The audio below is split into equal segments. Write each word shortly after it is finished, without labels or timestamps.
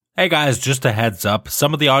Hey guys, just a heads up.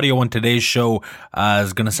 Some of the audio on today's show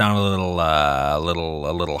is going to sound a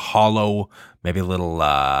little hollow, maybe a little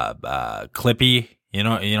clippy. You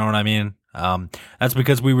know what I mean? That's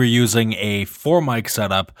because we were using a 4-mic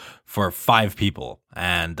setup for 5 people,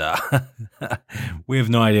 and we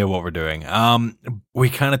have no idea what we're doing.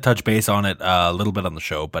 We kind of touch base on it a little bit on the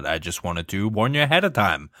show, but I just wanted to warn you ahead of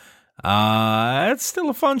time. It's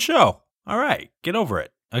still a fun show. All right, get over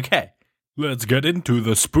it. Okay, let's get into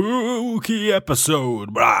the spooky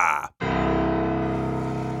episode. Blah.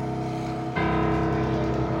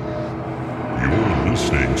 You're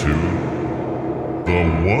listening to The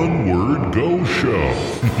One Word Go Show.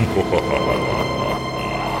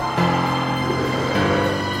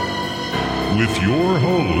 With your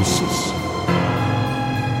hosts,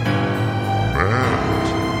 Matt,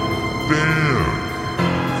 Dan,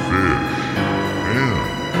 Fish, and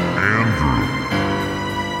Andrew.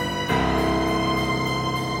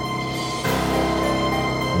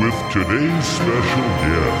 With today's special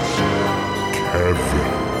guest,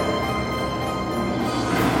 Kevin.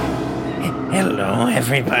 Hello,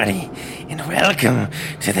 everybody, and welcome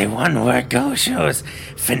to the One Word Go Show's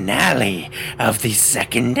finale of the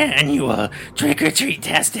second annual Trick or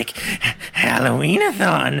Treat-tastic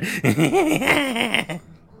Halloween-a-thon.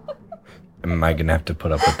 Am I gonna have to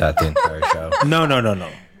put up with that the entire show? No.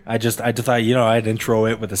 I just thought, I'd intro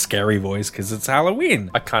it with a scary voice because it's Halloween.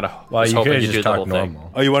 I kind of Well, was you hoping could you'd just do the talk whole normal.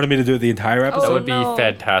 thing. Oh, you wanted me to do it the entire episode? That would be no.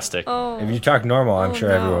 fantastic. If you talk normal, I'm sure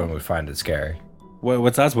no. everyone would find it scary.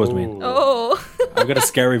 What's that supposed to mean? Oh. I've got a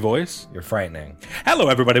scary voice. You're frightening. Hello,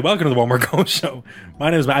 everybody. Welcome to the One More Go Show.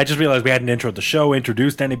 My name is Matt. I just realized we hadn't introed the show,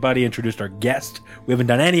 introduced anybody, introduced our guest. We haven't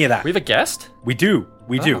done any of that. We have a guest? We do.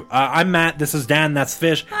 I'm Matt. This is Dan. That's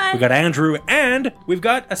Fish. Hi. We got Andrew, and we've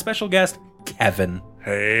got a special guest, Kevin.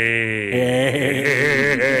 Hey.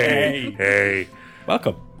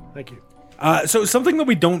 Welcome. Thank you. So something that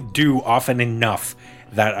we don't do often enough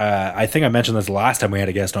that I think I mentioned this last time we had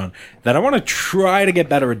a guest on that I want to try to get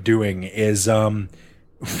better at doing is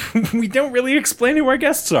we don't really explain who our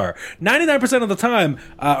guests are. 99% of the time,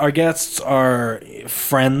 our guests are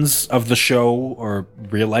friends of the show or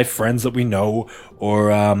real life friends that we know or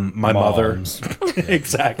my Moms. mother.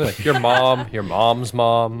 Exactly. Your mom's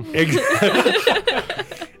mom. Hey,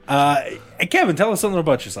 Kevin, tell us something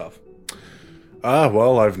about yourself.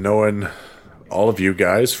 Well, I've known all of you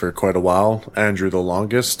guys for quite a while. Andrew the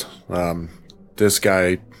longest. This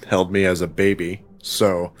guy held me as a baby,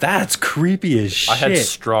 so That's creepy as shit. I had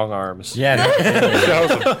strong arms. Yeah,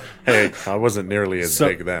 hey, I wasn't nearly as So-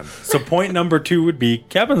 big then. So point number 2 would be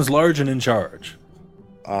Kevin's large and in charge.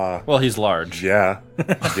 Well, he's large. Yeah,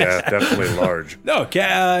 definitely large. No,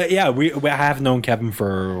 we have known Kevin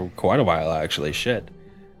for quite a while, actually. Shit.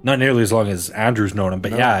 Not nearly as long as Andrew's known him,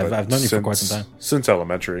 but yeah, But I've known you for quite since- some time. Since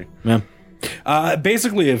elementary. Yeah.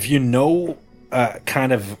 Basically, if you know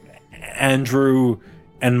kind of Andrew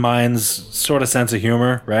and mine's sort of sense of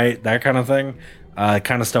humor, right? That kind of thing.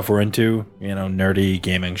 Kind of stuff we're into, nerdy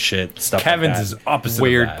gaming shit, stuff Kevin's like is that. opposite.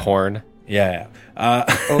 Weird of that. porn. Yeah.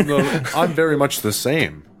 Oh no, I'm very much the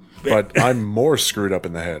same, but I'm more screwed up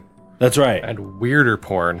in the head. That's right. And weirder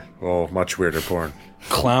porn. Oh, much weirder porn.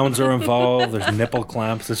 Clowns are involved. There's nipple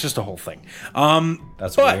clamps. It's just a whole thing.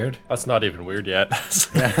 That's But- weird. That's not even weird yet.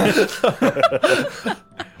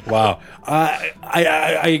 Wow.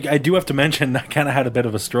 I do have to mention I kind of had a bit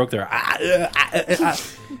of a stroke there.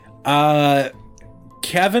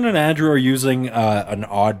 Kevin and Andrew are using an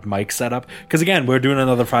odd mic setup because again we're doing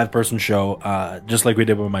another 5-person show just like we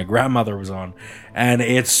did when my grandmother was on, and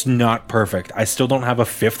it's not perfect. I still don't have a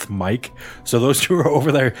 5th mic, so those two are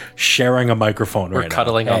over there sharing a microphone We're right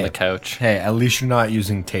cuddling on Hey. the couch. Hey, at least you're not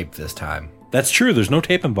using tape this time. now. That's true. There's no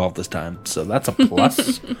tape involved this time, so that's a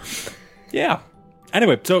plus. Yeah.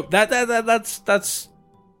 Anyway, so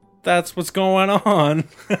that's what's going on.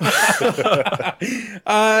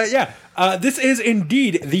 This is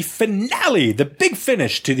indeed the finale, the big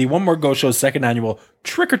finish to the One More Go Show's second annual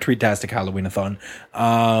Trick or Treat-tastic Halloween-a-thon.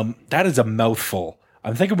 That is a mouthful.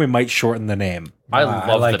 I'm thinking we might shorten the name. I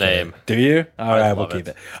love like the it. name. Do you? All right, we'll love keep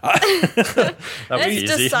it. it. That was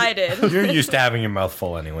It's easy. decided. You're used to having your mouth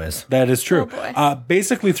full, anyways. That is true. Oh, boy.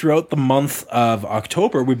 Basically, throughout the month of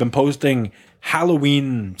October, we've been posting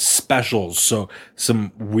Halloween specials, so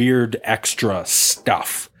some weird extra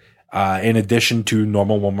stuff, in addition to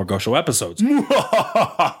normal One More Go Show episodes.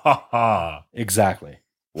 Exactly.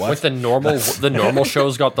 With the normal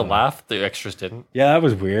shows got the laugh, the extras didn't. Yeah, that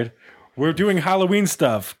was weird. We're doing Halloween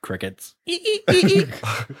stuff, crickets.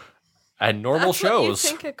 And normal That's what you shows.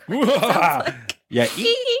 think a cricket sounds like. Yeah,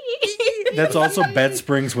 that's also bed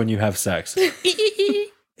springs when you have sex.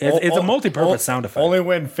 It's a multi-purpose sound effect. Only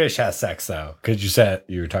when Fish has sex, though, because you said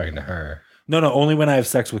you were talking to her. No, only when I have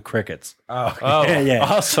sex with crickets. Oh, Oh, Yeah.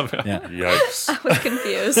 awesome. Yeah. Yikes. I was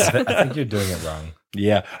confused. I think you're doing it wrong.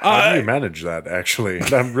 Yeah. How do you manage that, actually?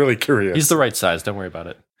 I'm really curious. He's the right size. Don't worry about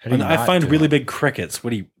it. How do you I not find do really it? big crickets. What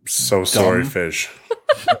do you... so sorry, dumb? Fish.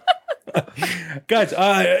 Guys,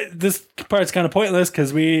 this part's kind of pointless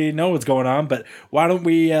because we know what's going on, but why don't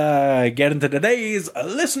we get into today's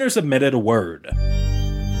listener-submitted word?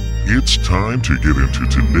 It's time to get into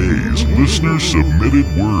today's listener submitted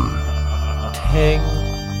word. Ting.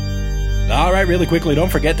 All right, really quickly,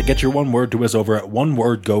 don't forget to get your one word to us over at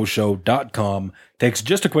onewordgoshow.com. Takes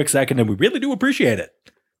just a quick second, and we really do appreciate it.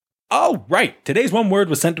 All right, today's one word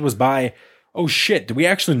was sent to us by... Oh, shit, do we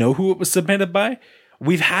actually know who it was submitted by?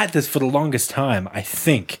 We've had this for the longest time, I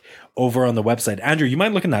think, over on the website. Andrew, you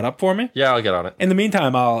mind looking that up for me? Yeah, I'll get on it. In the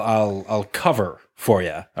meantime, I'll cover for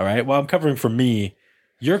you, all right? Well, I'm covering for me.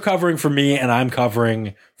 You're covering for me, and I'm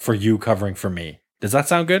covering for you covering for me. Does that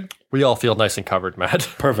sound good? We all feel nice and covered, Matt.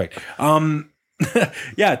 Perfect.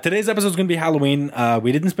 Yeah, today's episode is going to be Halloween.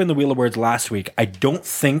 We didn't spin the Wheel of Words last week. I don't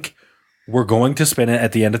think we're going to spin it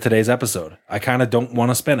at the end of today's episode. I kind of don't want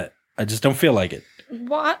to spin it. I just don't feel like it.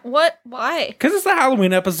 What? Why? Because it's the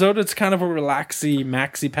Halloween episode. It's kind of a relaxy,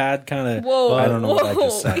 maxi pad kind of. Whoa! I don't know what I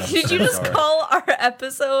just said. I'm Did so you just sorry. call our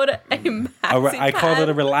episode a maxi I called it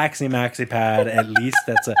a pad? relaxy maxi pad. At least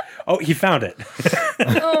that's a. Oh, he found it.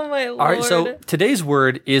 Oh my lord! All right, so today's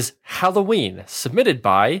word is Halloween, submitted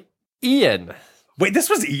by Ian. Wait, this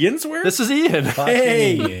was Ian's word? This is Ian.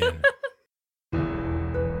 Hey!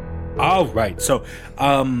 All right. So,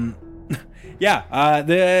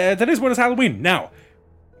 today's word is Halloween. Now,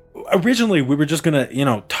 originally we were just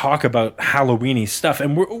gonna, talk about Halloweeny stuff,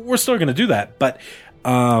 and we're still gonna do that. But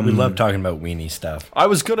We love talking about weenie stuff. I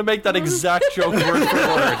was going to make that exact joke word for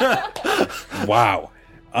word. wow,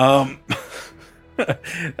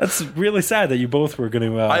 that's really sad that you both were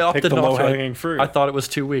gonna I pick the opted not low to. hanging fruit. I thought it was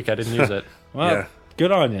too weak. I didn't use it. Well, Yeah.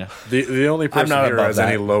 good on you. The only person not here who above has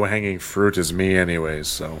any that. low-hanging fruit is me anyways,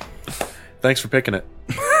 so... Thanks for picking it.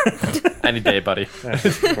 Any day, buddy.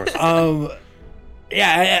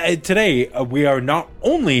 Today we are not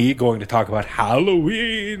only going to talk about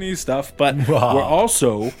Halloweeny stuff, but we're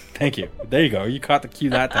also. Thank you. There you go. You caught the cue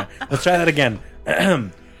that time. Let's try that again.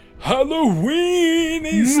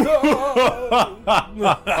 Halloweeny stuff.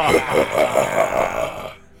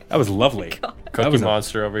 That was lovely. Cookie was a-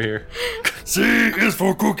 Monster over here. C is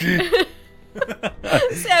for cookie.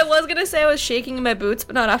 See, I was gonna say I was shaking in my boots,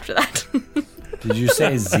 but not after that. Did you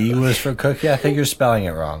say Z was for cookie? I think you're spelling it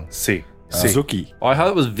wrong. C. Suzuki. Oh, I thought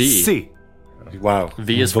it was V. C. Wow.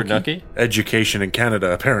 V is for Nucky? Education in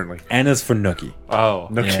Canada, apparently. N is for Nookie. Oh.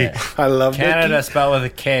 Nookie. Yeah. I love Canada Nookie. spelled with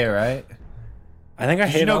a K, right? I think I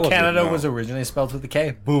Did hate you know all of Canada you. was originally spelled with a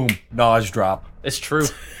K? Boom. Knowledge drop. It's true.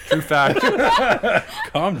 True fact.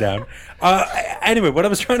 Calm down. Anyway, what I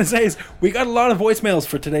was trying to say is we got a lot of voicemails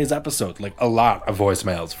for today's episode. Like a lot of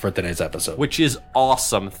voicemails for today's episode. Which is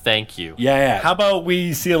awesome. Thank you. Yeah. How about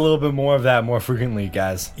we see a little bit more of that more frequently,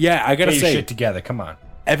 guys? Yeah, I gotta Get your say, shit together. Come on.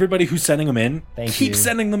 everybody who's sending them in, Thank keep you.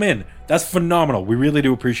 sending them in. That's phenomenal. We really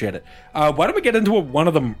do appreciate it. Why don't we get into one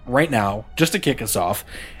of them right now, just to kick us off,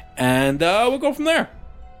 and we'll go from there.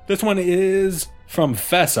 This one is from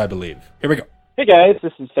Fess, I believe. Here we go. Hey guys,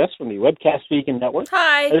 this is Fess from the Webcast Vegan Network.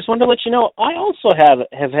 Hi. I just wanted to let you know I also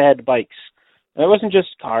have had bikes. It wasn't just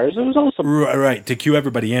cars; it was also Right, to cue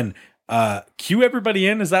everybody in. Cue everybody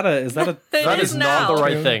in. Is that a It That is is not now. the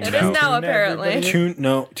right thing. It No. is now, apparently. tune?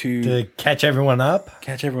 No, to To catch everyone up?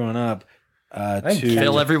 catch everyone up. think To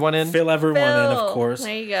Fill everyone in. fill everyone in, of Phil, course.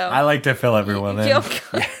 There you go. I like to fill everyone in. Yo,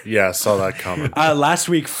 Yeah, I saw that comment. Last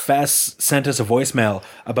week, Fess sent us a voicemail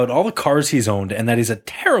about all the cars he's owned and that he's a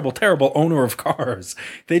terrible, terrible owner of cars.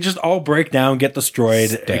 They just all break down, get destroyed,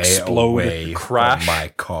 Stay explode, away crash. from my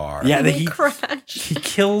car. Yeah, he crashed. he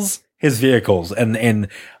kills his vehicles and in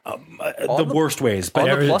the worst ways. On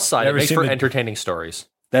But the plus side, it never makes seen for the- entertaining stories.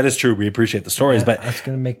 that is true. We appreciate the stories, but I was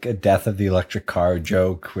going to make a death of the electric car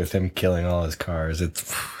joke with him killing all his cars.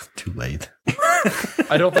 It's too late.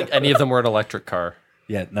 I don't think any of them were an electric car.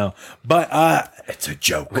 yeah, no. But It's a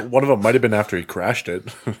joke. One of them might have been after he crashed it.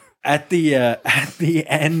 at the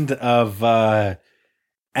end of that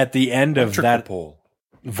pole.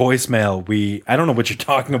 voicemail, I don't know what you're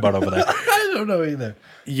talking about over there. I don't know either.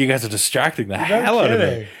 You guys are distracting the hell out of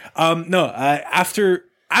me.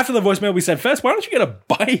 After the voicemail, we said, Fess, why don't you get a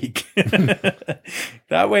bike?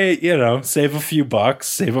 That way, save a few bucks,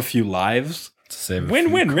 save a few lives. Save a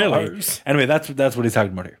Win-win, few really. cars. Anyway, that's what he's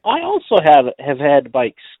talking about here. I also have had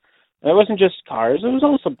bikes. It wasn't just cars; it was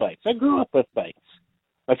also bikes. I grew up with bikes.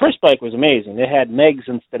 My first bike was amazing. It had Megs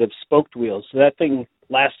instead of spoked wheels, so that thing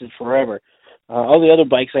lasted forever. All the other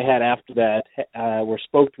bikes I had after that were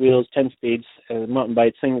spoked wheels, 10 speeds, mountain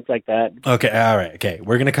bikes, things like that. Okay, all right, okay.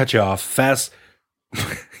 We're going to cut you off. Fess,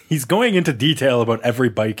 he's going into detail about every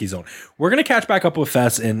bike he's owned. We're going to catch back up with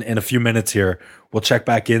Fess in a few minutes here. We'll check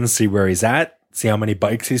back in, see where he's at, see how many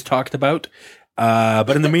bikes he's talked about.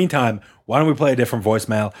 But in the meantime, why don't we play a different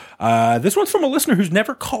voicemail? This one's from a listener who's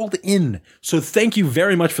never called in. So thank you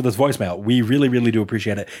very much for this voicemail. We really, really do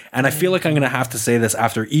appreciate it. And I feel like I'm going to have to say this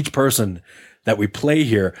after each person that we play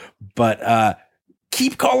here, but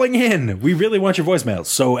keep calling in. We really want your voicemails.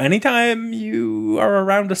 So anytime you are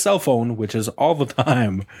around a cell phone, which is all the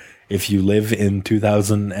time, if you live in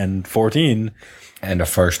 2014 And a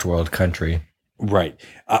first world country. right.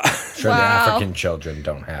 Sure, Wow. the African children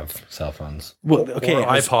don't have cell phones. Well, okay. Or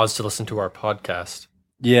iPods to listen to our podcast.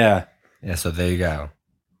 Yeah. Yeah, so there you go.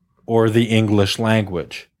 Or the English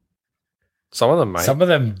language. Some of them might. Some of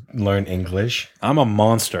them learn English. I'm a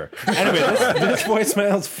monster. Anyway, this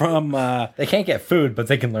voicemail's from, They can't get food, but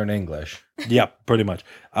they can learn English. yep, pretty much.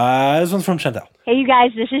 This one's from Chantel. Hey, you guys,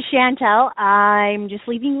 this is Chantel. I'm just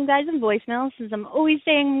leaving you guys a voicemail since I'm always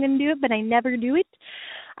saying I'm going to do it, but I never do it.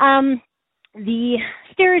 The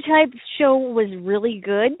Stereotypes show was really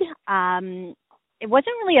good. It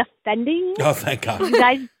wasn't really offending. Oh, thank God. You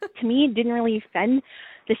guys, to me, it didn't really offend.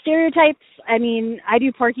 The stereotypes, I mean, I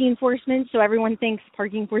do parking enforcement, so everyone thinks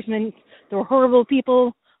parking enforcement, they're horrible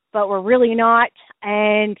people, but we're really not.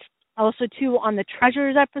 And also, too, on the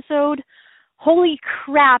Treasures episode, holy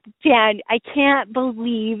crap, Dan, I can't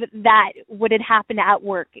believe that would have happened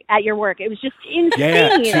at your work. It was just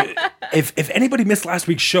insane. Yeah. If anybody missed last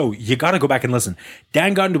week's show, you got to go back and listen.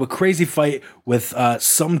 Dan got into a crazy fight with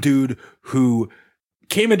some dude who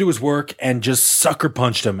came into his work and just sucker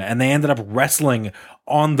punched him, and they ended up wrestling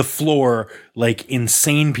on the floor like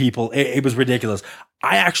insane people. It was ridiculous.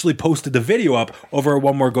 I actually posted the video up over at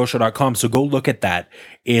onemorego.com, so go look at that.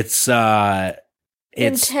 It's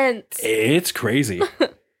Intense. It's crazy.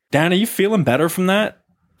 Dan, are you feeling better from that?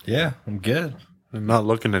 Yeah, I'm good. I'm not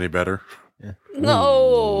looking any better.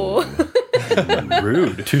 No.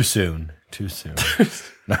 Rude. Too soon. Too soon.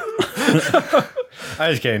 No.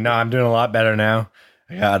 I'm just kidding. No, I'm doing a lot better now.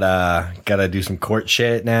 I gotta do some court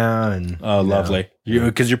shit now, and Oh, lovely.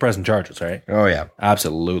 Because you're pressing charges, right? Oh yeah,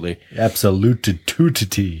 Absolutely. absolutely.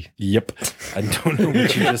 Yep. I don't know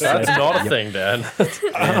what you just said. That's not a thing, Dan.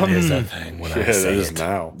 It is a thing when I Yeah, it say is it.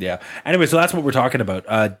 now. Yeah. Anyway, so that's what we're talking about.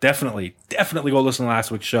 Definitely go listen to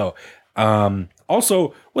last week's show.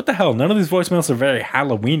 Also, what the hell? None of these voicemails are very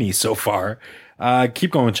Halloweeny so far.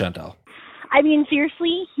 Keep going, Chantel. I mean,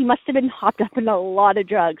 seriously, he must have been hopped up in a lot of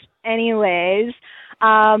drugs. Anyways,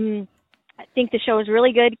 I think the show is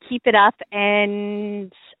really good. Keep it up.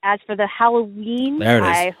 And as for the Halloween, There it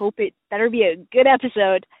is. I hope it better be a good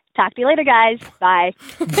episode. Talk to you later, guys. Bye.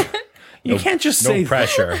 You can't just say No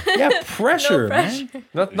pressure. Yeah, pressure, man.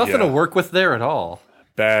 Nothing Yeah. to work with there at all.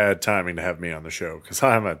 Bad timing to have me on the show because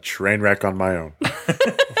I'm a train wreck on my own.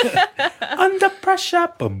 Under pressure.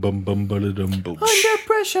 Bum bum bum ba-da-dum boom. Under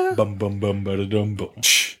pressure. Bum bum bum ba-da-dum boom.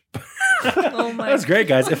 Oh my. That was great,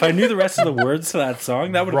 guys. If I knew the rest of the words to that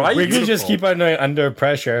song, that would have We been could just keep on doing under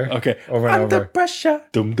pressure. Okay. Over and Under over. pressure.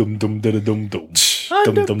 Dum dum dum da dum dum. Under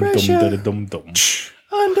Dum dum dum pressure. da dum dum.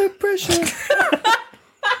 Under pressure.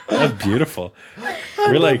 That's beautiful.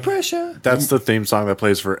 We're like, pressure. That's the theme song that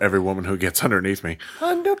plays for every woman who gets underneath me.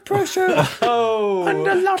 Under pressure. Oh,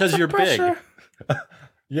 because you're big.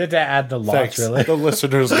 You had to add the lots, really. The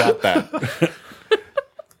listeners got that.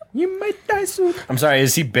 you might die soon. I'm sorry,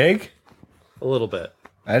 is he big? A little bit.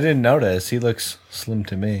 I didn't notice. He looks slim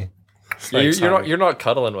to me. You're not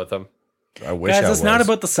cuddling with him. I wish Guys, I it's was. not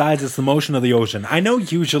about the size, it's the motion of the ocean. I know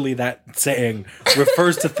usually that saying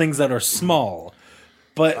refers to things that are small,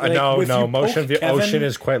 but like, if you motion poke of the Kevin- ocean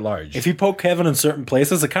is quite large. If you poke Kevin in certain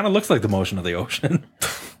places, it kind of looks like the motion of the ocean.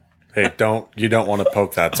 Hey, you don't want to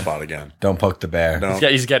poke that spot again. Don't poke the bear. No. Yeah,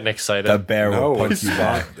 he's getting excited. The bear will No, poke it's you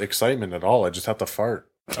back. not excitement at all. I just have to fart.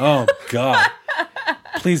 Oh God!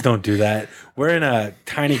 Please don't do that. We're in a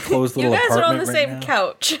tiny closed You little guys are apartment on the right same now.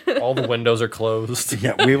 couch. All the windows are closed.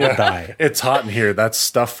 Yeah, we will die. It's hot in here. That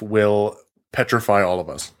stuff will petrify all of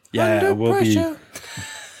us. Yeah, we'll be.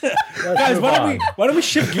 Guys, why don't we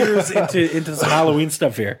shift gears into some Halloween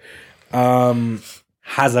stuff here?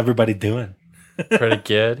 How's everybody doing? Pretty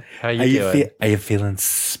good. How you doing? Are you feeling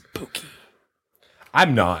spooky?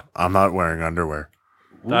 I'm not. I'm not wearing underwear.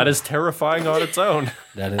 That is terrifying on its own.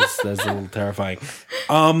 That's a little terrifying.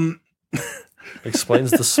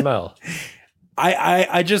 Explains the smell.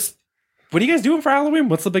 I just What are you guys doing for Halloween?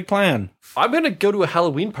 What's the big plan? I'm gonna go to a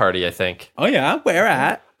Halloween party, I think. Oh yeah, where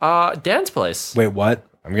at? Dan's place. Wait, what?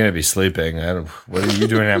 I'm gonna be sleeping. What are you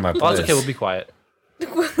doing at my place? Well, it's okay, we'll be quiet.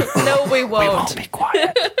 No, we won't. Be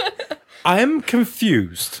quiet. I'm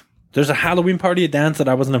confused. There's a Halloween party at Dan's that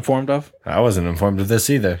I wasn't informed of. I wasn't informed of this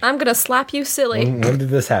either. I'm gonna slap you silly. When did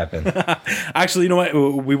this happen? Actually, you know what?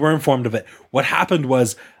 We were informed of it. What happened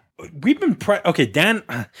was we've been okay, Dan.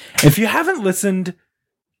 If you haven't listened,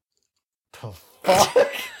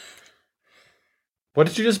 What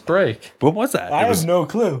did you just break? what was that? I have no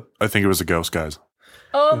clue. I think it was a ghost, guys.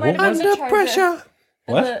 Oh, it might have been the charger. pressure.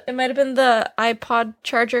 What? It might have been the iPod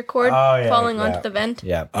charger cord falling onto the vent.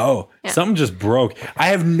 Yeah. Oh, Yeah. something just broke. I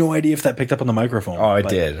have no idea if that picked up on the microphone. Oh, it but-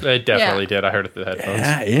 did. It definitely did. I heard it through the headphones.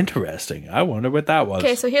 Yeah, interesting. I wonder what that was.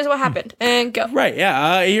 Okay, so here's what happened. And go. Right,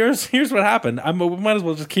 yeah. Here's what happened. We might as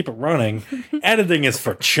well just keep it running. Editing is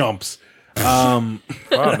for chumps. Wow,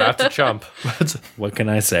 Matt's a chump. What can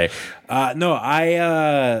I say? No,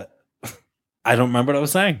 I don't remember what I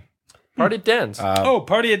was saying. Party at Dan's.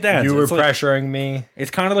 Party at Dan's. You were It's like- pressuring me.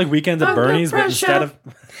 It's kind of like Weekends at Under Bernie's, but pressure. instead of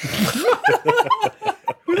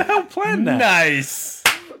who the hell planned that? Nice.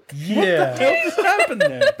 Yeah. What the hell just happened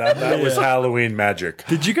there? That was Halloween magic.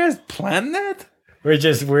 Did you guys plan that?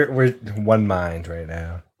 We're one mind right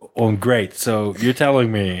now. Oh, great. So you're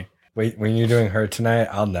telling me Wait, when you're doing her tonight,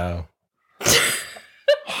 I'll know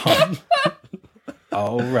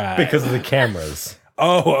all right because of the cameras.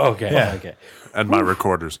 Oh, okay. Yeah. Okay. And my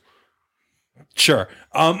recorders. Sure.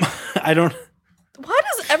 I don't. Why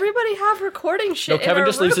does everybody have recording shit No, Kevin in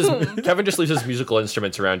just our leaves room? his musical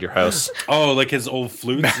instruments around your house. Oh, like his old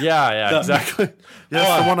flutes. Yeah, exactly.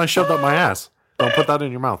 Yeah, it's the one I shoved up my ass. Don't put that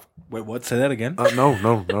in your mouth. Wait, what? Say that again. No,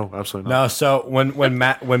 absolutely not. No, so when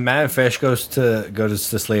Matt and Fish goes to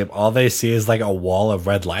sleep, all they see is like a wall of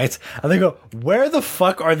red lights, and they go, "Where the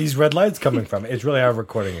fuck are these red lights coming from?" It's really our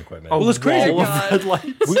recording equipment. Well, it's crazy. Wall of red lights.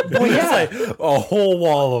 It's like a whole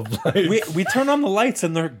wall of lights. We turn on the lights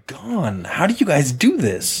and they're gone. How do you guys do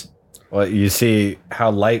this? Well, you see how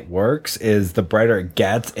light works is the brighter it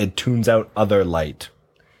gets, it tunes out other light.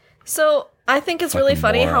 So I think it's really Fucking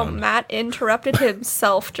funny how moron. Matt interrupted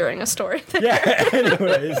himself during a story. Yeah.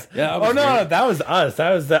 Anyways. Yeah, Oh no, that was us. That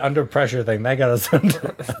was the under pressure thing. That got us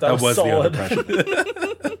under. That was the solid. under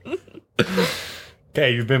pressure.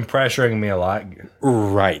 Okay, you've been pressuring me a lot.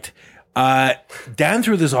 Right. Dan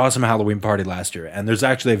threw this awesome Halloween party last year, and there's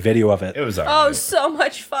actually a video of it. It was Oh, alright. so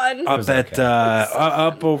much fun. Up at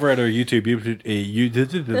up over at our YouTube,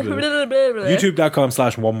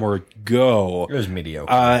 youtube.com/onewordgo. It was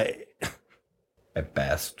mediocre at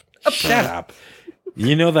best. Shut up.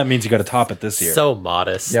 You know that means you got to top it this year. So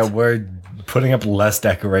modest. Yeah, we're putting up less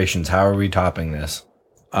decorations. How are we topping this?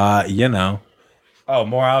 You know. Oh,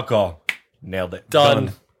 more alcohol. Nailed it.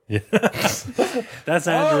 Done. That's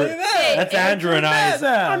Andrew. That's Andrew and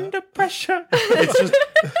I. Under pressure. It's just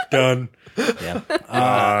done. Yeah.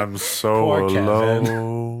 I'm so Poor Kevin.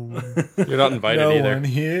 alone. You're not invited either.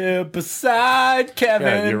 here beside Kevin.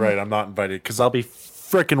 Yeah, you're right. I'm not invited because I'll be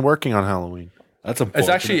freaking working on Halloween. That's It's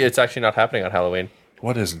actually not happening on Halloween.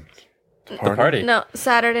 What isn't? The party. No,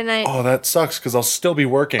 Saturday night. Oh, that sucks because I'll still be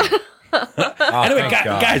working. Anyway,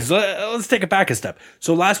 guys, let's take it back a step.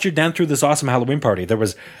 So last year, Dan threw this awesome Halloween party. There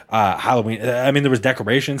was Halloween. There was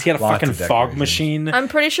decorations. He had a Lots fucking of fog decorations. machine. I'm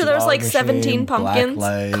pretty sure there was like Fog 17 machine, black pumpkins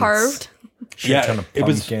lights. carved. Yeah, ton of it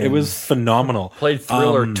was pumpkins. phenomenal. Played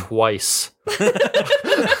Thriller twice.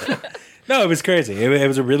 No, it was crazy. It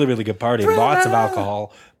was a really, really good party. Lots of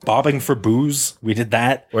alcohol, bobbing for booze. We did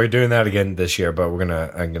that. We're doing that again this year, but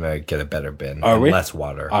I'm gonna get a better bin. Are and we? less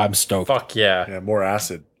water. I'm stoked. Fuck yeah. Yeah, more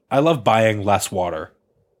acid. I love buying less water.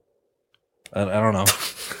 I don't know.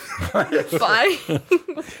 Bye.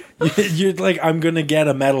 You're like, I'm gonna get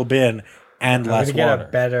a metal bin and I'm less gonna get water. a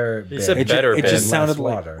better bin. said It ju- better it bin, just sounded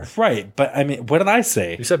less like water. right, but I mean, what did I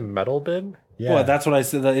say? You said metal bin? Yeah. Well, that's what I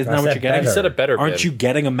said. Isn't I that what said you're getting? You said a better bin. Aren't you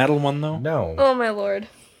getting a metal one though? No. Oh my lord.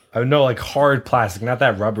 Oh, no, like hard plastic, not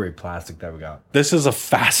that rubbery plastic that we got. This is a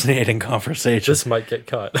fascinating conversation. This might get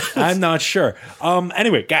cut. I'm not sure.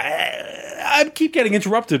 Anyway, I keep getting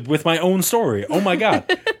interrupted with my own story. Oh my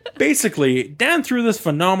god. Basically, Dan threw this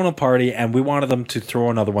phenomenal party, and we wanted them to throw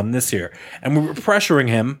another one this year, and we were pressuring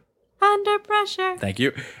him. Under pressure. Thank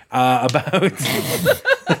you. About.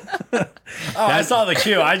 Oh, I saw the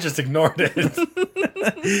cue. I just ignored it.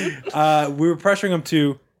 We were pressuring him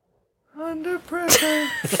to. Under pressure.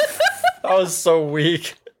 That was so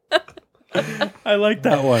weak. I like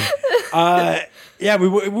that one. Yeah, we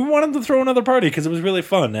wanted to throw another party because it was really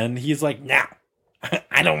fun, and he's like, "No,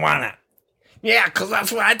 I don't wanna." Yeah, because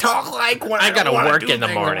that's what I talk like when I gotta don't wanna work do in the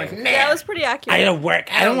things. I'm morning. like, Yeah, that nah, was pretty accurate. I gotta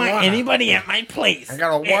work. I don't want wanna. anybody at my place. I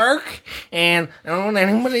gotta work, and I don't want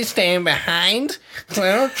anybody staying behind. So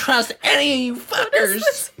I don't trust any of you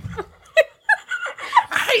fuckers.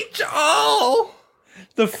 I hate y'all.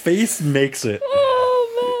 The face makes it.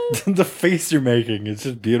 Oh, man. The face you're making is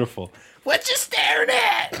just beautiful. What you staring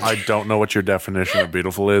at? I don't know what your definition of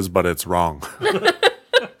beautiful is, but it's wrong.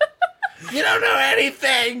 You don't know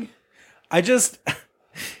anything.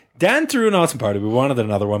 Dan threw an awesome party. We wanted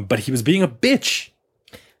another one, but he was being a bitch.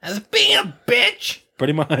 As being a bitch.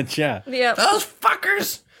 Pretty much, yeah. Yeah. Those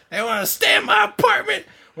fuckers, they want to stay in my apartment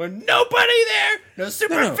with nobody there, no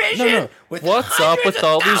supervision. no. With What's up hundreds with of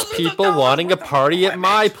all these thousands of people dollars wanting a worth of party at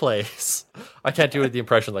my equipment. place? I can't do the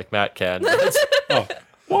impression like Matt can.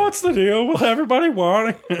 What's the deal with everybody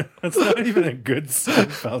wanting? That's not even a good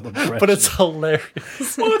Seinfeld impression. But it's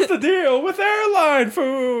hilarious. What's the deal with airline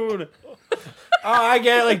food? Oh, I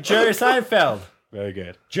get it, like Jerry Seinfeld. Very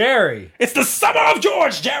good. Jerry. It's the summer of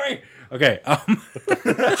George, Jerry. Okay. Do it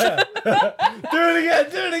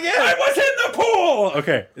again. I was in the pool.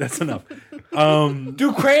 Okay, that's enough.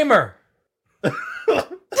 Do Kramer.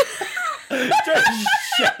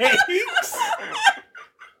 Shakes.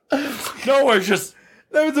 No, it's just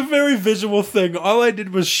that was a very visual thing. All I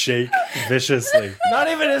did was shake viciously. Not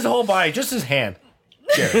even his whole body, just his hand.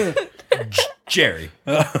 Jerry. Jerry.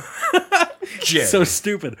 Jerry. So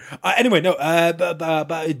stupid. Anyway, no.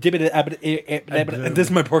 This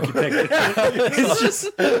is my Porky Pig.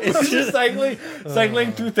 It's just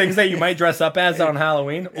cycling through things that you might dress up as on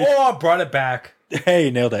Halloween. Oh, I brought it back.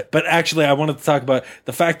 Hey, nailed it. But actually, I wanted to talk about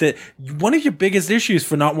the fact that one of your biggest issues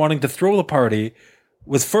for not wanting to throw the party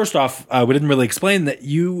was, first off, we didn't really explain that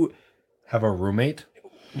you have a roommate.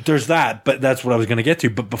 There's that, but that's what I was going to get to.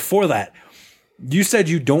 But before that, you said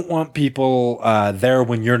you don't want people there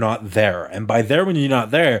when you're not there. And by there when you're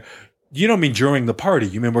not there, you don't mean during the party.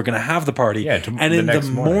 You mean we're going to have the party. Yeah, and in the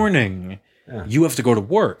morning, you have to go to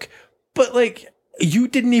work. But like, you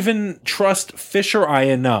didn't even trust Fish or I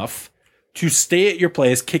enough to stay at your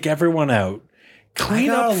place, kick everyone out, clean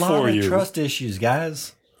I got up a lot for of you. trust issues,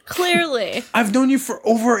 guys. Clearly. I've known you for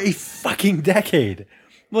over a fucking decade.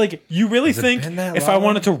 Like, you really think if I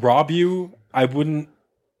wanted to rob you, I wouldn't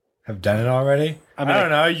have done it already? I I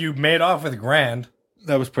don't know. You made off with $1,000.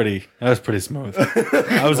 That was pretty smooth.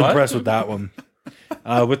 I was impressed with that one.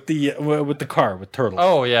 With the car with Turtle.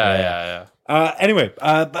 Oh yeah. Anyway,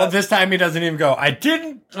 well, this time he doesn't even go. I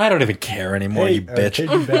didn't. I don't even care anymore, you bitch.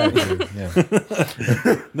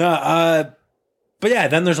 No, but yeah,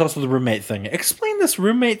 then there's also the roommate thing. Explain this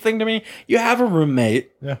roommate thing to me. You have a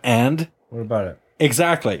roommate, and what about it?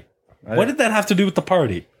 Exactly. What did that have to do with the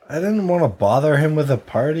party? I didn't want to bother him with a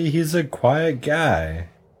party. He's a quiet guy.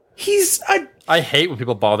 I hate when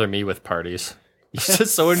people bother me with parties. It's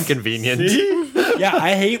just so inconvenient. Yeah,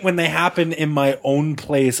 I hate when they happen in my own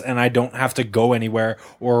place and I don't have to go anywhere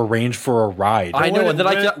or arrange for a ride.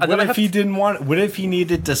 What if he didn't want? What if he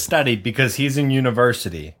needed to study because he's in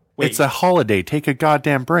university? It's a holiday. Take a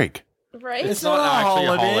goddamn break. Right? It's not actually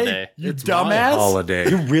a holiday. You dumbass. Holiday.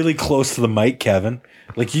 You're really close to the mic, Kevin.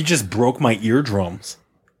 Like, you just broke my eardrums.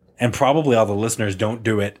 And probably all the listeners don't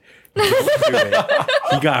do it. Don't do it.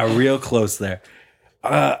 He got real close there.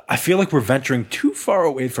 I feel like we're venturing too far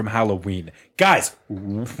away from Halloween. Guys,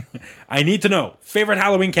 I need to know. Favorite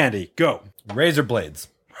Halloween candy? Go. Razor blades.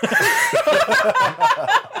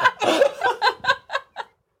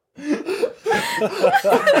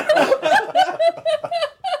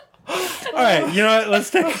 All right, you know what? Let's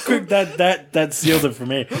take a quick that sealed it for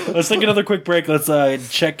me. Let's take another quick break. Let's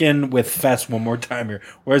check in with Fess one more time here.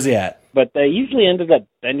 Where's he at? But they usually ended up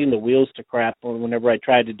bending the wheels to crap whenever I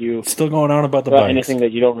tried to do Still going on about the bikes. anything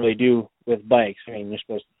that you don't really do with bikes. I mean, you're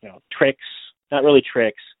supposed to, tricks, not really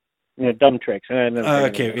tricks, dumb tricks.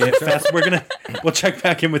 Okay, yeah, Fess, we'll check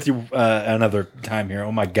back in with you another time here.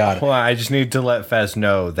 Oh my God. Well, I just need to let Fess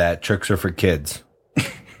know that tricks are for kids.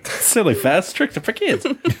 Silly Fess, tricks are for kids.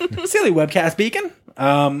 Silly webcast beacon.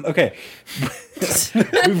 Okay.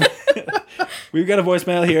 We've got a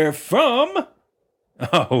voicemail here from...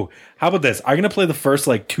 Oh, how about this? I'm going to play the first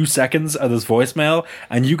 2 seconds of this voicemail,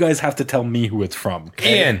 and you guys have to tell me who it's from.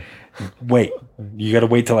 Okay? Ian. Wait. You got to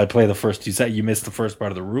wait till I play the first 2 seconds. You missed the first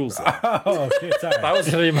part of the rules. Oh, okay, sorry. That was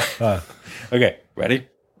going to be Okay, ready?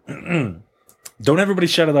 Don't everybody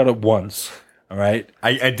shout it out at once, all right?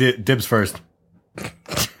 I did dibs first.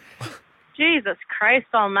 Jesus Christ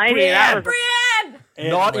Almighty! That was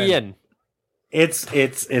not Ian. It's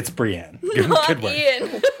Brienne. Not Good one.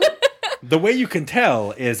 Ian. The way you can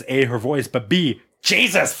tell is A, her voice, but B,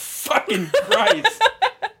 Jesus fucking Christ.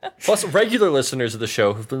 Plus, regular listeners of the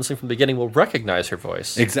show who've been listening from the beginning will recognize her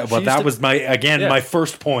voice. Exactly. Well, that was my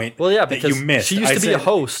first point. Well, yeah, that because you missed. she used I to be a said-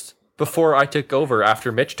 host before I took over.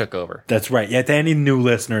 After Mitch took over. That's right. Yeah, to any new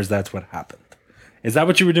listeners, that's what happened. Is that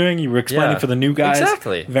what you were doing? You were explaining for the new guys?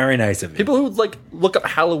 Exactly. Very nice of you. People who look up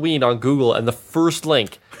Halloween on Google and the first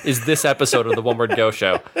link is this episode of the One Word Go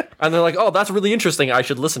Show, and they're like, "Oh, that's really interesting. I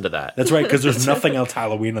should listen to that." That's right, because there's nothing else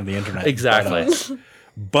Halloween on the internet. Exactly.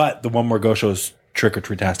 But the One More Go Show's Trick or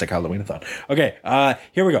Treatastic Halloween-a-thon. Okay,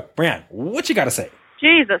 here we go. Brian, what you got to say?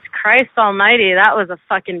 Jesus Christ almighty, that was a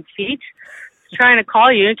fucking feat. Trying to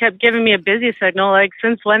call you and kept giving me a busy signal. Like,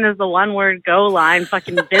 since when is the One Word Go line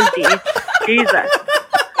fucking busy? Jesus.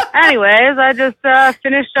 Anyways, I just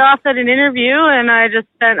finished off at an interview, and I just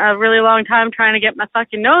spent a really long time trying to get my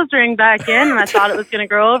fucking nose ring back in, and I thought it was going to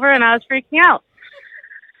grow over, and I was freaking out.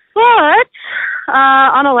 But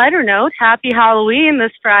on a lighter note, happy Halloween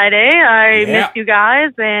this Friday. I miss you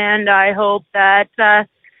guys, and I hope that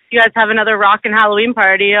you guys have another rockin' Halloween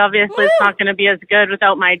party. Obviously, it's not going to be as good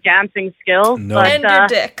without my dancing skills. No. But, And your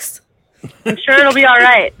dicks. I'm sure it'll be all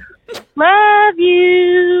right. Love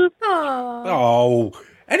you. Oh,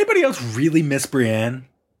 anybody else really miss Brienne?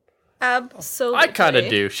 Absolutely. I kind of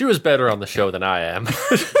do. She was better on the show than I am.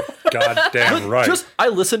 Goddamn right. I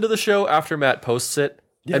listen to the show after Matt posts it,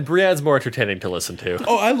 and Brienne's more entertaining to listen to.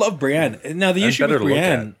 Oh, I love Brienne. Now, the And issue better with to look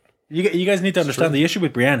Brienne, you guys need to understand the issue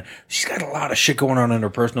with Brienne. She's got a lot of shit going on in her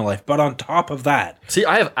personal life, but on top of that, See,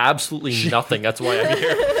 I have absolutely nothing. That's why I'm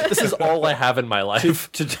here. This is all I have in my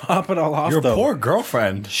life. to top it all off, Your though, poor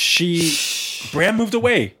girlfriend. Brienne moved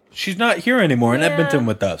away. She's not here anymore in Yeah, Edmonton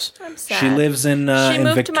with us. I'm sad. She lives in. She in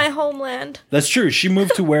moved to my homeland. That's true. She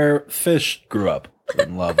moved to where Fish grew up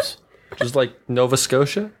and loves. Just like Nova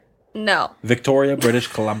Scotia? No. Victoria, British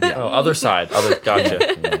Columbia. Oh, other side.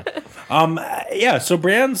 Gotcha. Yeah, so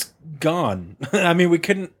Brienne's gone. I mean, we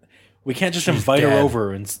can't just invite her dead.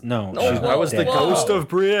 over and no. she's I was the dead. ghost of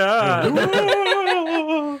Brienne.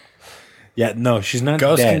 Yeah, no, she's not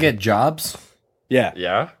Ghosts dead. can get jobs. Yeah,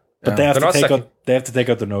 Yeah? but they have They're to not take second- out. They have to take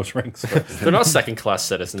out the nose rings. They're not second-class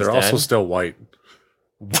citizens, They're Dan. also still white.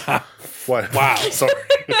 Wow. What? Wow. Sorry.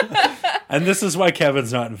 And this is why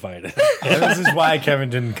Kevin's not invited. And this is why Kevin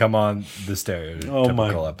didn't come on the stereotypical Oh my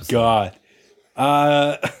episode. god.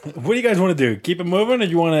 What do you guys want to do? Keep it moving, or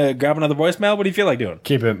you want to grab another voicemail? What do you feel like doing?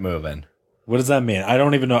 Keep it moving. What does that mean? I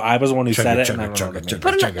don't even know. I was the one who said it. And I don't know what it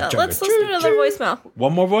means. Let's listen to another voicemail.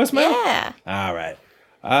 One more voicemail? Yeah. All right.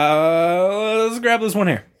 Let's grab this one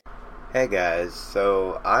here. Hey guys,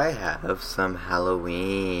 so I have some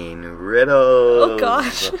Halloween riddles. Oh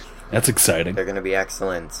gosh. That's exciting. They're gonna be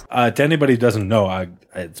excellent. To anybody who doesn't know,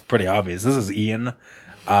 it's pretty obvious. This is Ian.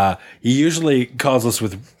 He usually calls us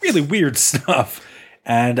with really weird stuff,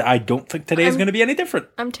 and I don't think today is going to be any different.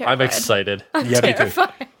 I'm terrified. I'm excited. I'm Yeah, me too.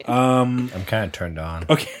 terrified. I'm kind of turned on.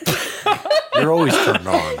 Okay. You're always turned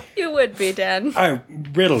on. You would be, Dan. All right,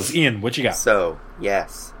 riddles. Ian, what you got? So,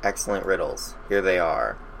 yes, excellent riddles. Here they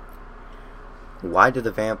are. Why did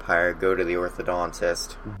the vampire go to the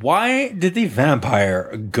orthodontist? Why did the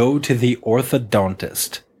vampire go to the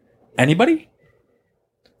orthodontist? Anybody?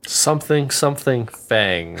 Something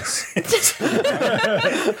fangs.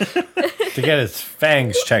 To get his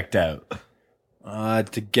fangs checked out.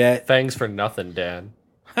 To get Fangs for nothing, Dan.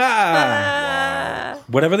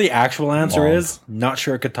 whatever the actual answer Womp. is, not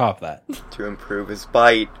sure it could top that. To improve his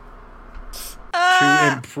bite.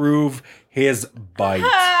 To improve his bite.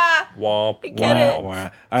 Womp. I get it. All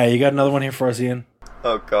right, you got another one here for us, Ian?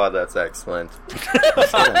 Oh god, that's excellent.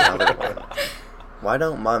 Let's get another one. Why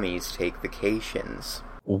don't mummies take vacations?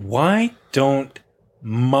 Why don't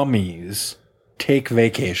mummies take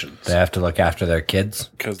vacations? They have to look after their kids.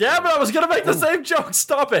 Damn it, I was going to make the same joke.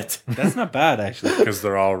 Stop it. That's not bad, actually. Because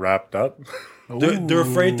they're all wrapped up. They're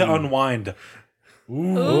afraid to unwind.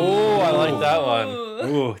 Oh, I like that one.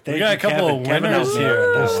 Ooh, thank We got you, a couple Kevin. of Kevin winners helped me here.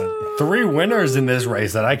 with that There's one. 3 winners in this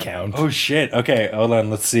race that I count. Oh shit. Okay, hold on.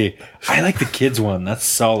 Let's see. I like the kids one. That's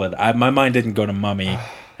solid. My mind didn't go to mummy,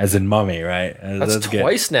 as in mummy, right? That's good.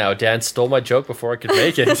 twice now. Dan stole my joke before I could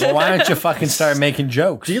make it. Well, why don't you fucking start making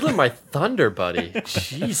jokes? Stealing my thunder, buddy.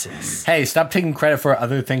 Jesus. Hey, stop taking credit for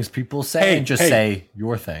other things people say Hey, and just hey. say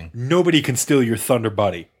your thing. Nobody can steal your thunder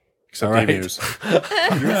buddy. Except All right. emus. Your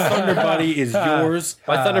thunder buddy is yours.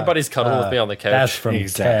 My thunder buddy's cuddling with me on the couch. That's from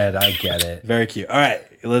Exactly. Ted. I get it. Very cute. All right,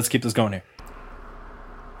 let's keep this going here.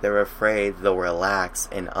 They're afraid they'll relax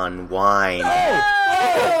and unwind.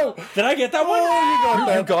 Oh! Did I get that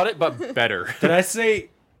one? You got it, but better. Did I say?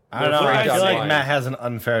 I don't know. I Afraid to feel like unwind. Matt has an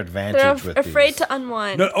unfair advantage They're with afraid these. to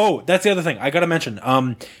unwind. No. Oh, that's the other thing I gotta mention.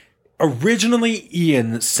 Originally,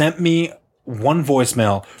 Ian sent me one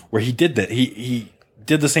voicemail where he did that. He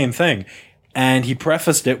did the same thing. And he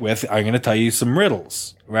prefaced it with, I'm going to tell you some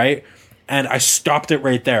riddles, right? And I stopped it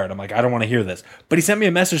right there. And I'm like, I don't want to hear this. But he sent me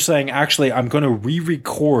a message saying, actually, I'm going to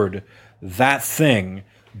re-record that thing.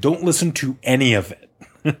 Don't listen to any of it.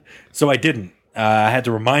 So I didn't. I had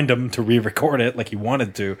to remind him to re-record it like he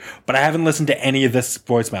wanted to. But I haven't listened to any of this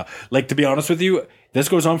voicemail. Like, to be honest with you, this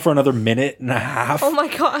goes on for another minute and a half. Oh my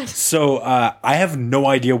god. So I have no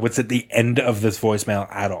idea what's at the end of this voicemail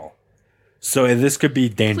at all. So this could be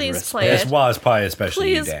dangerous. Please play it. Well, it's probably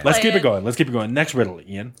especially you, Please Dan. Let's play keep it going. Let's keep it going. Next riddle,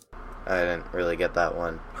 Ian. I didn't really get that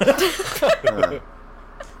one.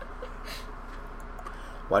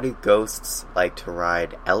 Why do ghosts like to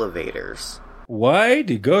ride elevators? Why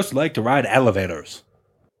do ghosts like to ride elevators?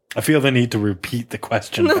 I feel the need to repeat the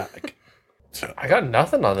question back. I got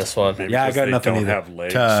nothing on this one. Maybe Yeah, I because got they nothing don't either. have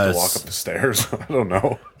legs To to walk up the stairs. I don't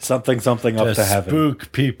know. Something up to heaven.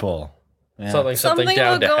 Spook people. Yeah. Something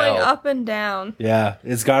down about to going hell. up and down. Yeah,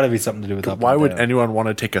 it's got to be something to do with up. Why and would down. anyone want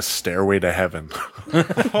to take a stairway to heaven?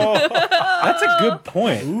 That's a good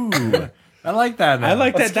point. Ooh, I like that. I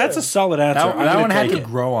like that. That's a solid answer. That, I'm that gonna one had take to it.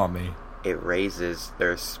 grow on me. It raises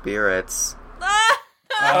their spirits.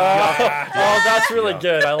 Oh, that's really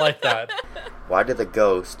good. I like that. Why did the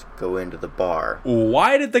ghost go into the bar?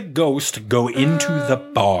 Why did the ghost go into the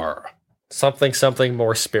bar? Something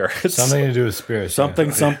more spirits. Something to do with spirits.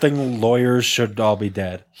 Something. Lawyers should all be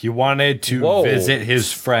dead. He wanted to Whoa. visit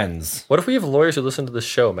his friends. What if we have lawyers who listen to this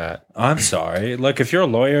show, Matt? I'm sorry. Look, if you're a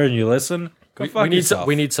lawyer and you listen, go fuck yourself.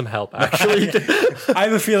 We need some help, actually. I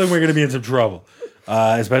have a feeling we're going to be in some trouble,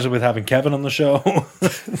 especially with having Kevin on the show.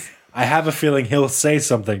 I have a feeling he'll say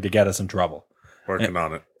something to get us in trouble. Working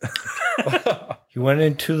on it. He went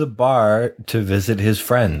into the bar to visit his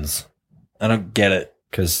friends I don't get it.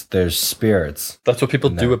 because there's spirits. That's what people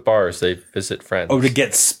do at bars. They visit friends. Oh, to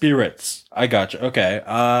get spirits. I got you. Okay.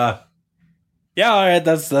 Yeah, all right.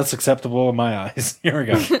 That's acceptable in my eyes. Here we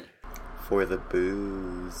go. For the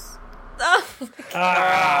booze.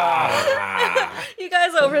 You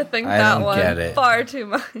guys overthink I that don't one get it. far too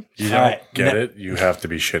much. You All don't right, get it? You have to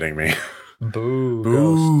be shitting me.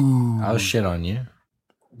 Boo. I'll shit on you.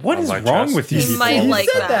 What On is my wrong chest. with you? He people? might like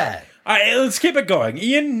that. All right, let's keep it going.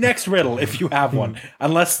 Ian, next riddle, if you have one.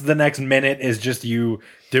 Unless the next minute is just you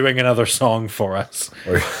doing another song for us.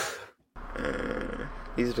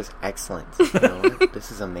 These are just excellent. You know what?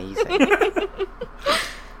 This is amazing.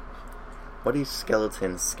 What do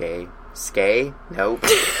skeletons say? Nope.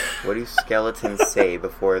 What do skeletons say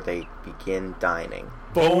before they begin dining?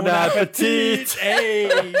 Bon appetit!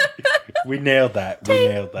 Hey! We nailed that.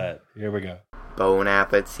 Here we go. Bon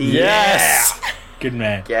appetit. Yes! Good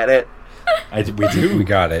man. Get it? We do. We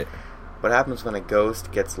got it. What happens when a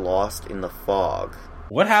ghost gets lost in the fog?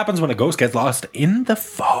 What happens when a ghost gets lost in the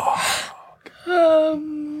fog?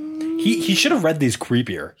 He should have read these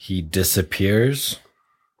creepier. He disappears.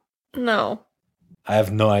 No. I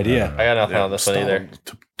have no idea. I got nothing on this one either.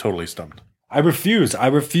 Totally stumped. I refuse. I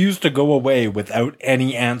refuse to go away without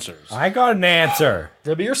any answers. I got an answer.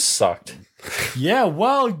 Yeah, but you're sucked. Yeah,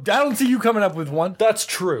 well, I don't see you coming up with one. That's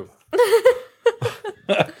true.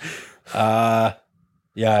 Yeah,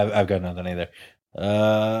 I've got nothing either.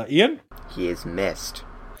 Ian? He is missed.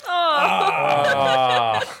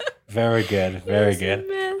 Oh. Very good. Very good.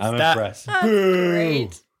 I'm impressed.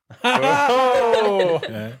 Great.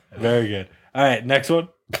 Very good. All right, next one.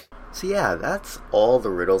 So yeah, that's all the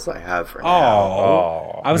riddles I have for now.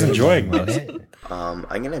 Oh, I was enjoying this. I'm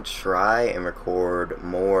gonna try and record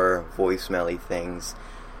more voicemail-y things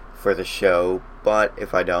for the show, but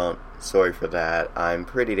if I don't, sorry for that. I'm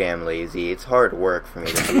pretty damn lazy. It's hard work for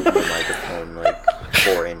me to move the microphone like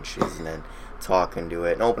 4 inches and then talk into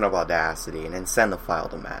it and open up Audacity and then send the file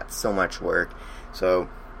to Matt. So much work. So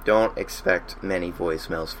don't expect many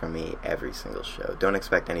voicemails from me every single show. Don't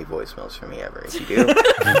expect any voicemails from me ever. If you do,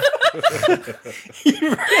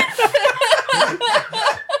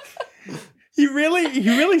 He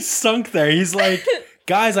really sunk there. He's like,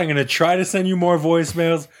 guys, I'm gonna try to send you more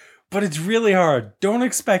voicemails, but it's really hard. Don't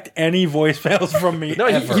expect any voicemails from me. No,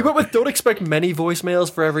 ever. he went with don't expect many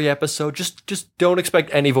voicemails for every episode. Just don't expect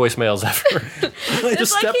any voicemails ever.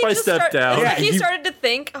 Just step by step down. Yeah, he he- started to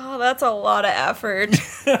think, oh, that's a lot of effort.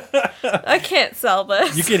 I can't sell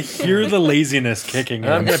this. You can hear the laziness kicking in.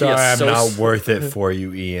 I'm gonna be Sorry, I'm associ- not worth it for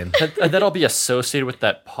you, Ian. and then I'll be associated with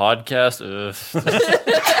that podcast. Ugh.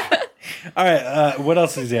 All right, what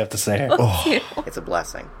else does he have to say? it's a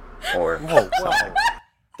blessing. Or something.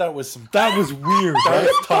 That was some. That was weird. That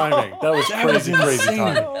was timing. That was That was crazy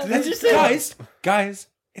insane. timing. Guys,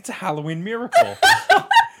 it's a Halloween miracle.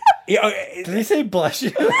 Did he say bless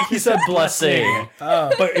you? He said blessing.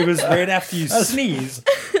 But it was right after you sneeze,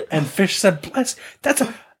 and Fish said bless.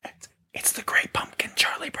 It's the Great Pumpkin,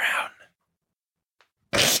 Charlie Brown.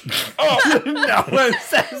 No one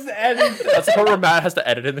says anything. That's the part where Matt has to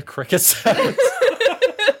edit in the cricket sounds.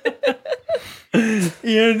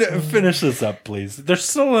 Ian, finish this up, please. There's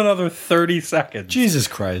still another 30 seconds. Jesus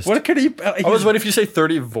Christ. What could he? I was waiting if you say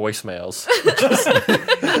 30 voicemails.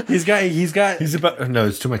 He's about. No,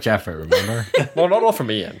 it's too much effort, remember? Well, not all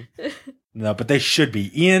from Ian. No, but they should be.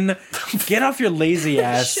 Ian, get off your lazy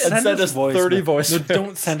ass. And send us 30 voicemails. No,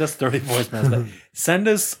 don't send us 30 voicemails. Send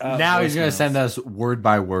us. Now he's going to send us word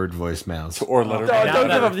by word voicemails. Or letter. Don't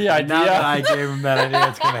give him the idea. Now that I gave him that idea,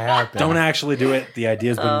 it's going to happen. Don't actually do it. The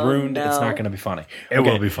idea's been ruined. no. It's not going to be funny. It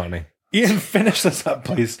will be funny. Ian, finish this up,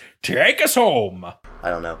 please. Take us home. I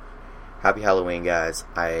don't know. Happy Halloween, guys.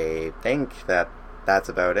 I think that's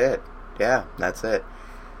about it. Yeah, that's it.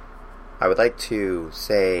 I would like to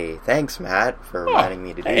say thanks, Matt, for reminding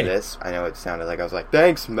me to do this. I know it sounded like I was like,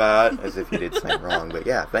 thanks, Matt, as if you did something wrong. But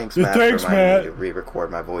yeah, thanks, Matt, for reminding me to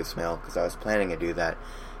re-record my voicemail, because I was planning to do that.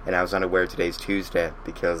 And I was unaware today's Tuesday,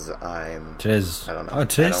 because I don't know. Oh,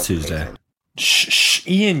 today's Tuesday. Shh,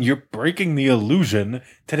 Ian, you're breaking the illusion.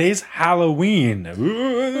 Today's Halloween.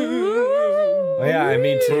 Oh, yeah, I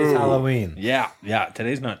mean, today's Halloween. Yeah,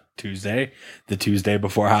 today's not Tuesday. The Tuesday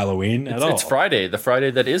before Halloween at all. It's Friday, the Friday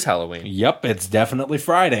that is Halloween. Yep, it's definitely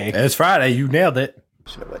Friday. It's Friday. You nailed it. I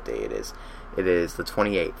don't know what day it is. It is the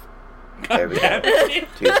 28th. There we go.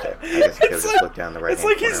 Tuesday. I guess I could just look down the right. It's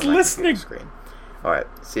like he's listening. Screen. All right.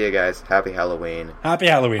 See you guys. Happy Halloween. Happy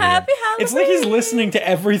Halloween. Happy Halloween. It's like he's listening to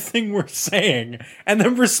everything we're saying and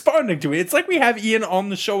then responding to it. It's like we have Ian on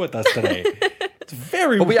the show with us today. It's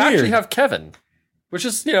very But we weird. actually have Kevin, which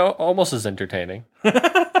is, almost as entertaining.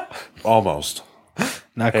 Almost.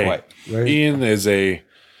 Not quite. Ian is a...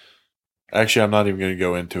 Actually, I'm not even going to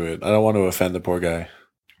go into it. I don't want to offend the poor guy.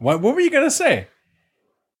 What were you going to say?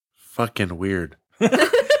 Fucking weird.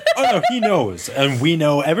 Oh, no, he knows. And we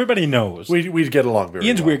know. Everybody knows. We'd get along very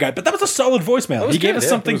Ian's a well. weird guy, but that was a solid voicemail. He gave us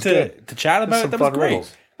something to chat about. Some That was fun great.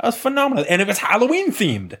 riddles. That was phenomenal. And it was Halloween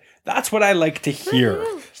themed. That's what I like to hear.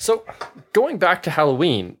 So, going back to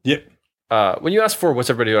Halloween, Yep. when you asked for what's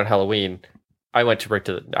everybody doing on Halloween, I went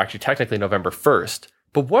to actually technically November 1st.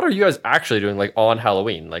 But what are you guys actually doing, like, on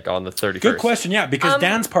Halloween, like on the 31st? Good question, yeah, because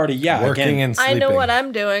Dan's party, Working again, and sleeping. I know what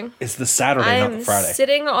I'm doing. it's the Saturday, not the I'm Friday.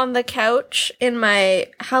 sitting on the couch in my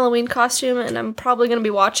Halloween costume, and I'm probably going to be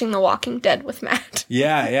watching The Walking Dead with Matt.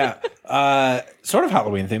 Yeah. Sort of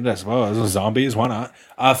Halloween themed, I suppose. Zombies, why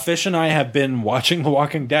not? Fish and I have been watching The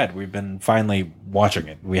Walking Dead. We've been finally watching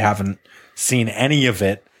it. We haven't seen any of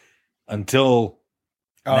it until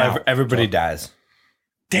now. Everybody dies.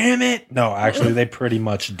 Damn it! No, actually, they pretty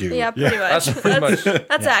much do. Yeah, pretty much. That's pretty much.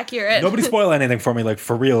 That's accurate. Nobody spoil anything for me, like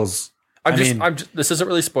for reals. This isn't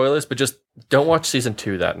really spoilers, but just don't watch season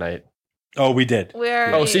 2 that night. Oh, we did.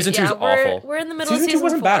 Season 2 is awful. We're in the middle Season of 2 season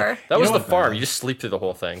wasn't 4. bad. That was You know the what? farm. You just sleep through the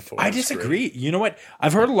whole thing. I disagree. You know what?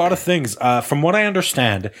 I've heard a lot of things. From what I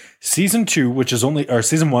understand, season 1, which is only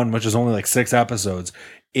like 6 episodes,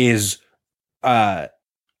 is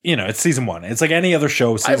it's season 1. It's like any other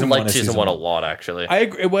show. Season I 1 liked is season 1 a lot, actually. I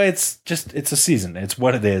agree. Well, it's a season. It's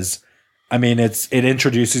what it is. I mean, it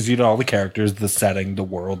introduces you to all the characters, the setting, the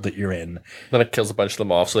world that you're in. Then it kills a bunch of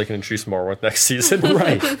them off so they can introduce more with next season.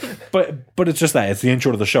 Right. But it's just that. It's the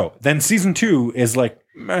intro to the show. Then season 2 is like,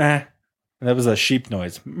 meh. And that was a sheep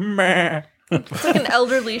noise. Meh. It's like an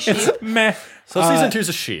elderly sheep. Meh. So season 2 is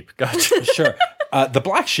a sheep. Gotcha. Sure. The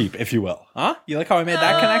black sheep, if you will. Huh? You like how I made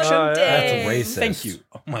that connection? That's Dang. racist. Thank you.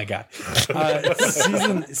 Oh my god.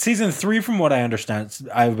 Season 3, from what I understand,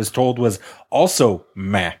 I was told was also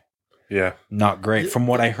meh. Yeah. Not great, from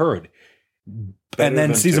what I heard. Better And then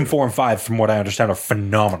than season 2. 4 and 5, from what I understand, are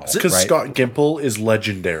phenomenal. Because right? Scott Gimple is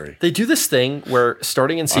legendary. They do this thing where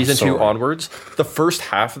starting in season 2 sorry. onwards, the first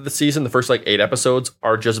half of the season, the first like 8 episodes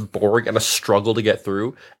are just boring and a struggle to get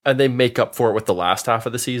through. And they make up for it with the last half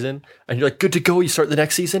of the season. And you're like, good to go. You start the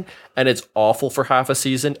next season. And it's awful for half a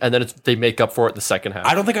season. And then they make up for it the second half.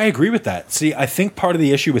 I don't think I agree with that. See, I think part of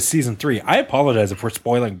the issue with season 3, I apologize if we're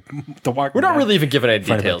spoiling The Walking We're not Dead. really even giving any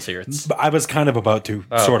Fine, details but- here. It's, But I was kind of about to,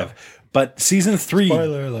 sort of. But season 3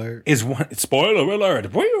 Spoiler alert. is one. Spoiler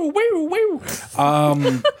alert! Woo, woo,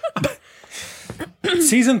 woo.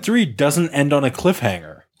 Season 3 doesn't end on a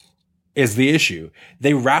cliffhanger. Is the issue?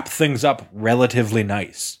 They wrap things up relatively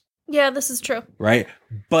nice, Yeah, this is true. right?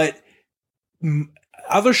 But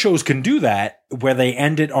other shows can do that where they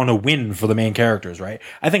end it on a win for the main characters, right?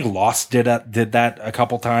 I think Lost did that a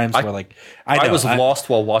couple times. Where like I was lost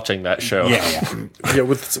while watching that show. Yeah. Yeah,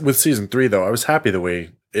 with season 3 though, I was happy the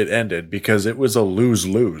way it ended because it was a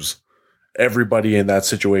lose-lose. Everybody in that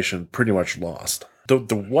situation pretty much lost. The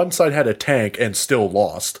one side had a tank and still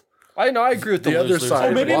lost. I know. I agree with the other lose-lose.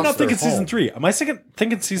 side. Oh, maybe I'm lost not thinking their season home. 3. Am I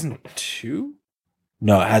thinking season 2?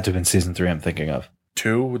 No, it had to have been season 3 I'm thinking of.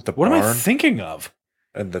 2 with the What barn am I thinking of?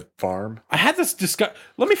 and the farm. I had this discussion.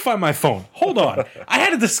 Let me find my phone. Hold on. I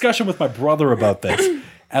had a discussion with my brother about this.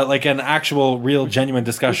 Like an actual, real, genuine We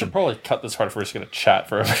should discussion. probably cut this part if we're just going to chat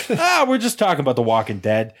for a minute. We're just talking about The Walking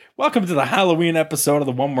Dead. Welcome to the Halloween episode of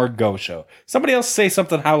the One Word Go Show. Somebody else say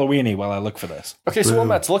something Halloweeny while I look for this. Okay, so while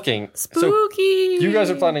Matt's looking, Spooky. so you guys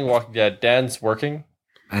are planning Walking Dead. Dan's working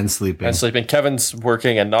And sleeping. and sleeping. Kevin's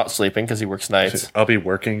working and not sleeping because he works nights. I'll be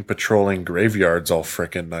working patrolling graveyards all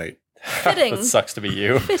frickin' night. Fitting. That sucks to be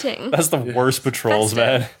you. Fitting. That's the worst patrols,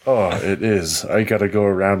 Festive. man. Oh, it is. I gotta go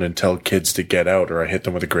around and tell kids to get out or I hit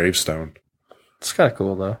them with a gravestone. It's kind of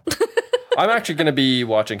cool, though. I'm actually going to be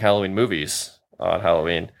watching Halloween movies on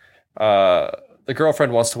Halloween. The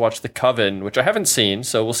girlfriend wants to watch The Coven, which I haven't seen,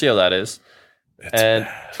 so we'll see how that is. And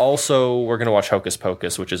also, we're going to watch Hocus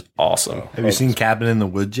Pocus, which is awesome. Have you seen Cabin in the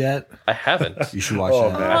Woods yet? I haven't. You should watch Oh,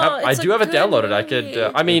 that. man. I it's do a have it good downloaded. I movie.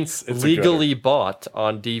 could, I mean, It's a legally bought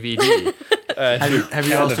on DVD. Have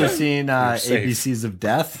you also seen safe. ABCs of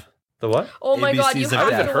Death? The what? Oh my god, you ABCs of have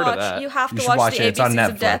Death. to Heard of watch. that. You have You to should watch watch the it. It's on ABCs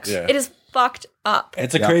of Death. Netflix. Yeah. It is fucked up.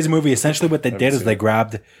 It's a crazy movie. Essentially, what they did is seen they it.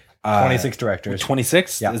 grabbed 26 directors.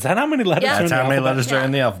 26? Yeah. Is that how many letters Yeah. are in That's the how many alphabet? letters are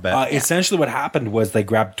in the alphabet. Essentially, what happened was they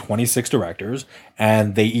grabbed 26 directors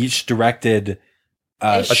and they each directed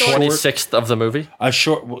A A short- 26th of the movie? a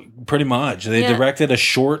short, well, pretty much. They Yeah. directed a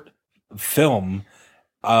short film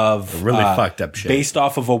of Really fucked up shit. based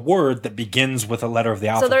off of a word that begins with a letter of the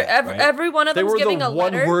So alphabet. they're right? every one of They them's were giving the a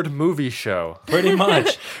letter. one-word movie show. pretty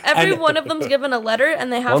much. Every And- one of them's given a letter,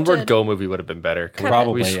 and they have One to word go movie would have been better. Can we-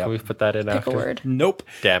 Probably, Can we put that in pick after? a word. Nope.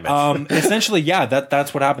 Damn it. Essentially, yeah,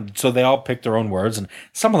 that's what happened. So they all picked their own words, and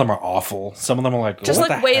some of them are awful. Some of them are like Just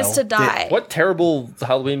what like the ways hell? to die. What terrible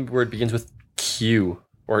Halloween word begins with Q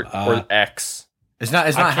or X? It's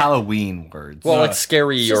not Halloween words. Well, like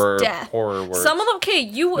scary It's just or death. horror words. Some of them, okay,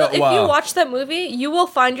 you will, No, if you wow. watch that movie, you will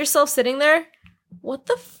find yourself sitting there. What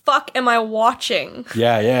the fuck am I watching?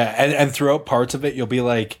 Yeah, yeah, and throughout parts of it, you'll be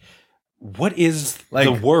like, "What is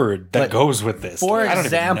the Like- word that like, goes with this?" For I don't even know.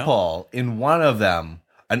 example, in one of them,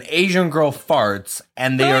 an Asian girl farts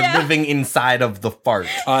and they Oh, are yeah. living inside of the fart.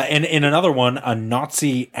 And in another one, a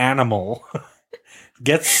Nazi animal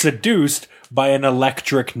gets seduced by an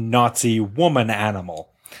electric Nazi woman animal.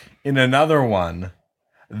 In another one,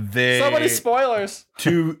 they So many spoilers.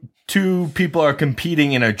 two people are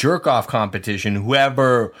competing in a jerk off competition.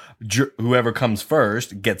 Whoever comes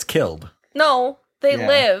first gets killed. No, they Yeah.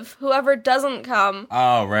 live. Whoever doesn't come.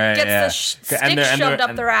 Oh right, Gets yeah. the stick shoved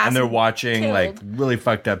up their ass and they're and watching killed. like really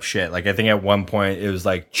fucked up shit. Like I think at one point it was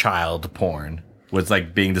like child porn was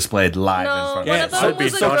like being displayed live in No, front one of of them I'd be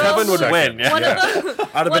was a so girl. Kevin would win. Yeah. One of them.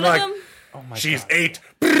 I'd have One been of like, them. she's 8.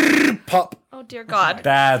 Pop. Oh dear God.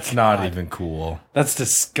 That's not even cool. That's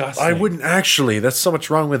disgusting. I wouldn't actually. That's so much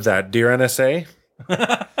wrong with that, dear NSA.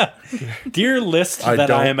 Dear list I that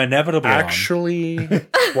don't I am inevitably on. Actually,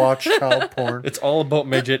 watch child porn It's all about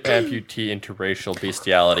midget amputee interracial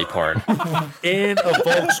bestiality porn. in a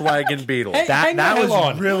Volkswagen Beetle. Hang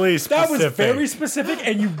on. really That specific. was very specific,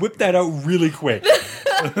 and you whipped that out really quick.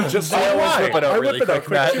 Just I always whip it out I really whip it out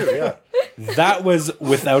quick, Matt. quick too. Yeah. That was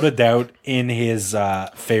without a doubt in his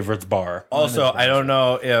favorites bar. Also, I don't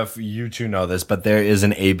know if you two know this, but there is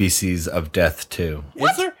an ABCs of Death too.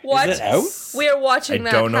 Is there? What? Is it out? We are I watching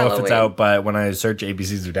that. don't know if it's Halloween. out, but when I search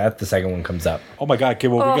ABCs of Death, the second one comes up. Oh my god, okay,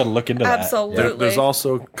 well, we gotta look into that. Absolutely. There's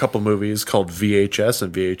also a couple movies called VHS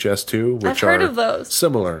and VHS 2, which I've heard are of those.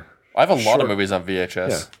 similar. I have a lot Short. of movies on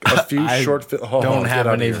VHS. Yeah. A few I short films. Don't have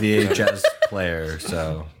any VHS player,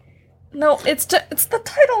 so No, it's the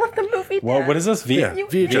title of the movie. Well, Dad. what is this? Yeah,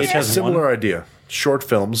 VHS. VHS Similar one? idea. Short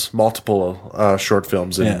films, multiple short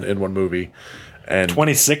films Yeah. in one movie. And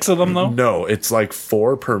 26 of them, though? no, it's like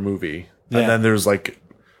 4 per movie. Yeah. And then there's like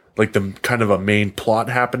the kind of a main plot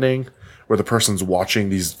happening where the person's watching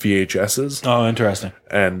these VHSs. Oh, interesting.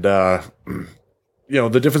 And,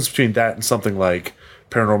 the difference between that and something like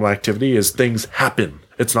Paranormal Activity is things happen.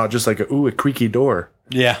 It's not just like a creaky door.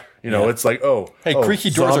 Yeah. It's like, Hey,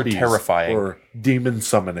 creaky doors are zombies terrifying. Or demon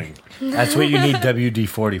summoning. That's what you need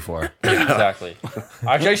WD-40 for. Exactly.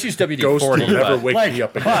 I just use WD-40. Ghost will never wake Like, me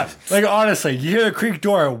up again. like honestly, you hear the creak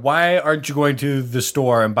door. Why aren't you going to the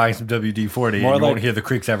store and buying some WD-40? More And you like- won't hear the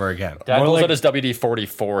creaks ever again. Dad More pulls like- out his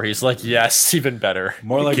WD-44. He's like, yes, even better.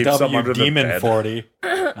 More like Keep some under W the Demon bed. 40.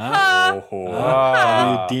 W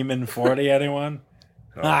Demon 40, anyone?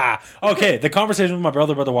 Okay. The conversation with my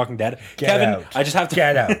brother about The Walking Dead. Kevin, out. I just have to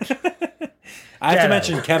Get out. I have Get to out.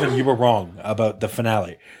 mention, Kevin, you were wrong about the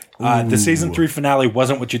finale. The season 3 finale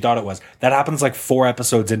wasn't what you thought it was. That happens like 4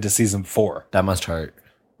 episodes into season 4, That must hurt.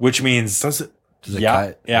 which means Does it? Does it yeah,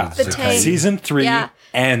 cut? yeah. The tank. Season 3 Yeah.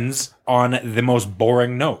 ends on the most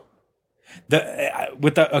boring note.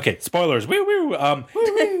 Spoilers. Woo woo.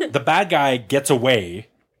 The bad guy gets away.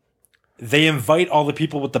 They invite all the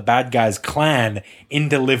people with the bad guy's clan in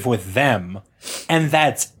to live with them, and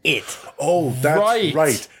that's it. Oh, that's Right.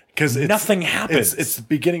 right. Because Nothing happens. It's the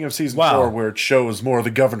beginning of season Wow. 4 where it shows more of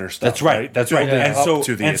the governor stuff. That's right. That's right. Building And up so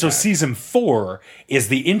to the and so attack. season 4 is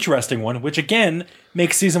the interesting one, which again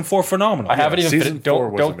makes season 4 phenomenal. I haven't even season fin- don't 4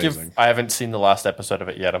 was don't give. amazing. I haven't seen the last episode of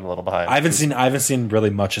it yet. I'm a little behind. I haven't seen really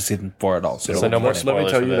much of season 4 at all. So, So no more Let me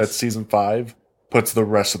spoilers tell for you that this. season 5 puts the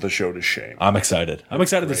rest of the show to shame. I'm excited. I'm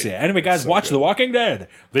excited to see it. Anyway, guys, watch The Walking Dead.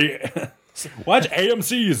 Watch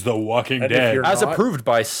AMC's The Walking And if Dead. you're As not- approved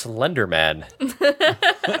by Slender Man. Speaking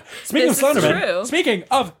of This is Slenderman, true. speaking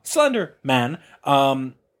of Slender Man,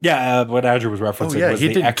 what Andrew was referencing Oh yeah, was he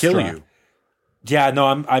the didn't extra. kill you. Yeah,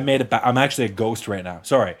 no, I made it back. I'm actually a ghost right now.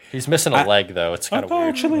 Sorry. He's missing a leg though. It's kind I'm of weird.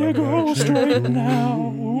 actually a ghost right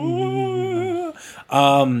now.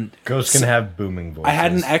 Ghosts can have booming voices. I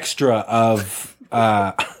had an extra of.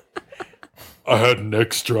 I had an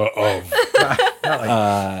extra of.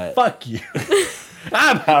 Fuck you.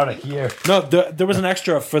 I'm out of here. No, there was an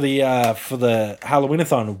extra for the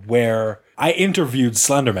Halloween-a-thon where I interviewed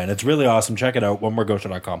Slenderman. It's really awesome. Check it out,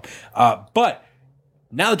 onemoregoshow.com. But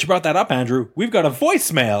now that you brought that up, Andrew, we've got a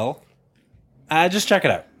voicemail. Just check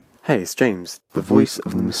it out. Hey, it's James, the voice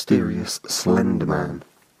of the mysterious Slender Man.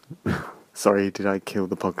 Sorry, did I kill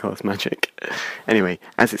the podcast magic? Anyway,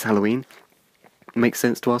 as it's Halloween, it makes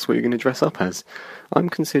sense to ask what you're going to dress up as. I'm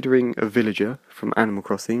considering a villager from Animal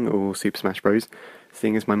Crossing or Super Smash Bros.,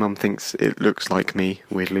 seeing as my mum thinks it looks like me,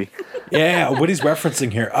 weirdly. Yeah, what he's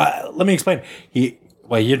referencing here. Let me explain. He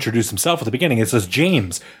introduced himself at the beginning. It says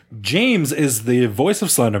James. James is the voice of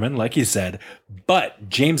Slenderman, like he said, but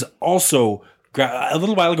James also... A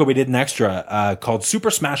little while ago, we did an extra called Super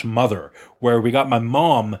Smash Mother, where we got my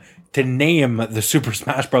mom to name the Super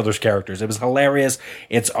Smash Brothers characters. It was hilarious.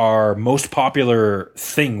 It's our most popular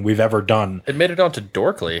thing we've ever done. It made it onto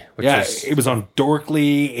Dorkly. Which is, It was on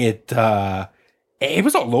Dorkly. It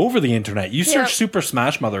was all over the internet. You search Super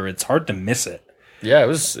Smash Mother, it's hard to miss it. yeah, it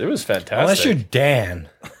was fantastic. Unless you're Dan.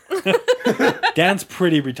 Dan's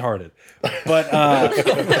pretty retarded, but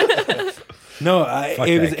no,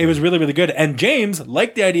 it was really, really good. And James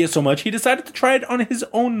liked the idea so much he decided to try it on his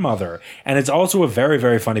own mother. And it's also a very,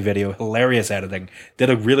 very funny video, hilarious editing.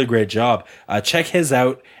 Did a really great job. Check his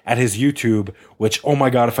out at his YouTube. Which, oh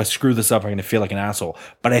my god, if I screw this up, I'm going to feel like an asshole.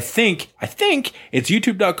 But I think it's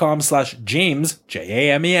youtube.com/James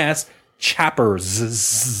James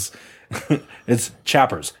Chappers. It's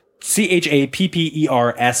Chappers.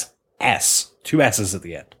 CHAPPERSS. 2 S's at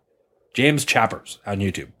the end. James Chappers on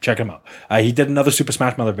YouTube. Check him out. He did another Super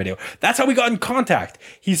Smash Mother video. That's how we got in contact.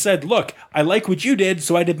 He said, look, I like what you did,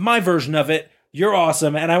 so I did my version of it. You're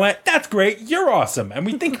awesome. And I went, that's great. You're awesome. And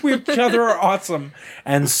we think we each other are awesome.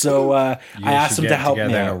 And so I asked him to help me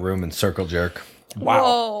in a out. room and circle jerk.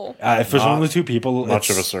 Wow. If there's only 2 people, Much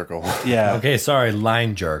of a it's- circle. Yeah. Okay, sorry,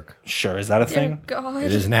 line jerk. Sure. Is that a thing? God.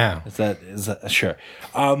 It is now. Is that sure?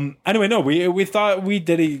 Anyway, no, we thought we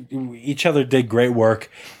did each other did great work,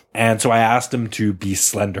 and so I asked him to be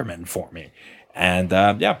Slenderman for me, and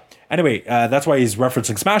Anyway, that's why he's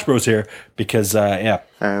referencing Smash Bros here because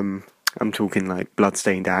I'm talking like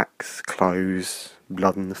bloodstained axe, clothes,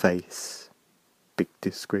 blood in the face. Big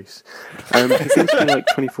disgrace. He seems to be like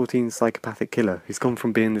 2014 psychopathic killer. He's gone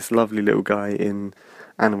from being this lovely little guy in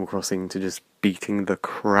Animal Crossing to just beating the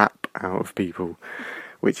crap out of people,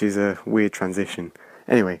 which is a weird transition.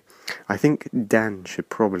 Anyway, I think Dan should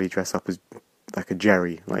probably dress up as like a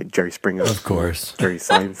Jerry, like Jerry Springer. Of course. Jerry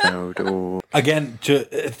Seinfeld or... Again,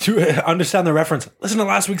 to understand the reference, listen to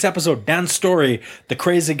last week's episode. Dan's story, the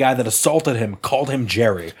crazy guy that assaulted him called him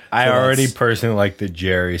Jerry. I So already that's- personally like the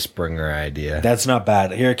Jerry Springer idea. That's not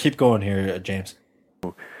bad. Here, keep going here, James.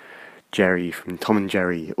 Jerry from Tom and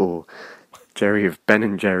Jerry, or Jerry of Ben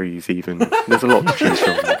and Jerry's even. There's a lot to choose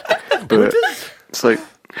from. But, so,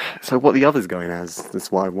 So what the others going as?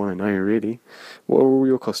 That's what I want to know, really. What are all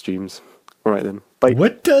your costumes? All right, then. Bye.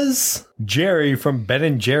 What does Jerry from Ben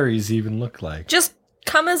and Jerry's even look like? Just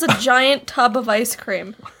come as a giant tub of ice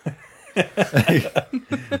cream.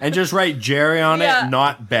 And just write Jerry on Yeah. it,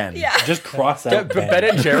 not Ben. Yeah. Just cross Yeah, out but Ben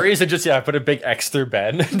and Jerry's and just put a big X through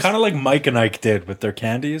Ben. Kind of like Mike and Ike did with their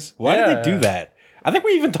candies. Why did they do that? I think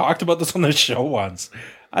we even talked about this on the show once.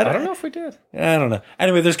 I don't know if we did. I don't know.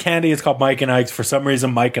 Anyway, there's candy. It's called Mike and Ike's. For some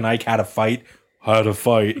reason, Mike and Ike had a fight. Had a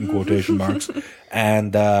fight in quotation marks.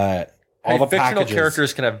 And all the fictional packages.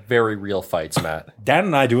 characters can have very real fights, Matt. Dan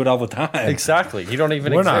and I do it all the time. Exactly. You don't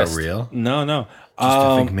even We're exist. not real. No. Just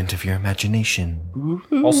a figment of your imagination.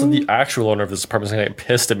 Also, the actual owner of this apartment is going to get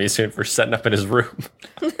pissed at me soon for setting up in his room.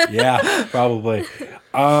 Yeah, probably.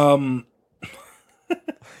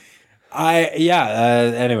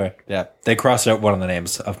 Anyway, yeah. They crossed out one of the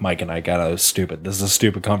names of Mike and Ike. I know it was stupid. This is a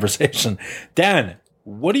stupid conversation. Dan,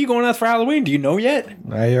 what are you going as for Halloween? Do you know yet?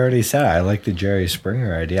 I already said I like the Jerry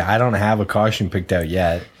Springer idea. I don't have a costume picked out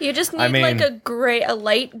yet. You just need I mean- like a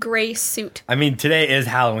light gray suit. I mean, today is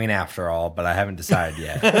Halloween after all, but I haven't decided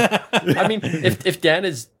yet. I mean, if Dan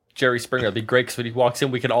is Jerry Springer, it'd be great because when he walks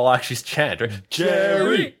in, we can all actually chant, right?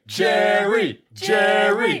 Jerry, Jerry,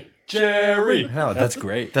 Jerry, Jerry. No, That's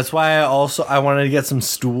great. That's why I wanted to get some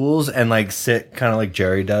stools and like sit kind of like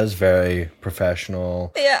Jerry does, very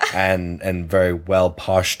professional. Yeah. And very well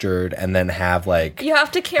postured, and then have like You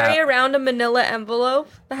have to carry around a manila envelope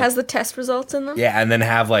that has the test results in them. yeah, and then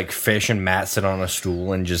have like Fish and Matt sit on a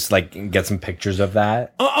stool and just like get some pictures of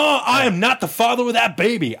that. I am not the father of that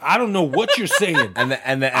baby. I don't know what you're saying.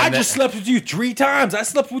 I just slept with you 3 times. I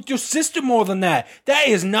slept with your sister more than that. That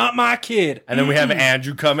is not my kid. And then we have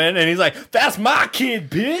Andrew come in, and he's like, "That's my kid,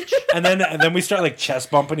 bitch." and then we start like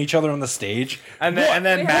chest bumping each other on the stage. And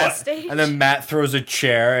then We have a stage. Matt throws a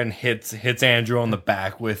chair and hits Andrew on the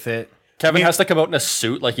back with it. Kevin has to come out in a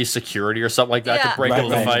suit like he's security or something like that Yeah. to break up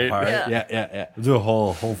the Right. fight. Apart. Yeah. Do a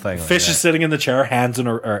whole thing. Like Fish that. is sitting in the chair, hands in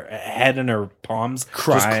her head in her palms, just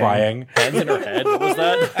crying. Hands in her head. What was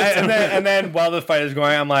that? and then while the fight is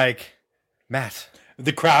going, I'm like, Matt.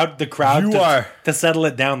 The crowd. You are- to settle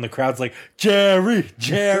it down. The crowd's like Jerry,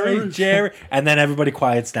 and then everybody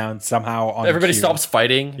quiets down somehow. On Everybody cue. stops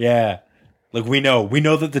fighting. Yeah, like we know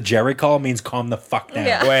that the Jerry call means calm the fuck down.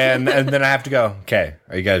 Yeah. and then I have to go. Okay,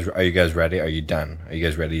 are you guys ready? Are you done? Are you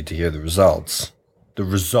guys ready to hear the results? The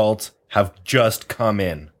results have just come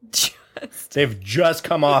in. They've just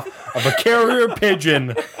come off of a carrier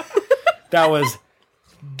pigeon that was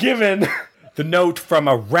given the note from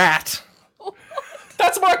a rat.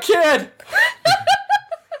 That's my kid.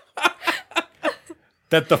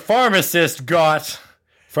 That the pharmacist got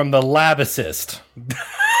from the labicist.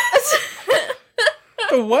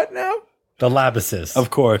 The what now? The labicist. Of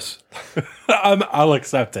course, I'll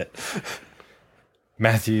accept it.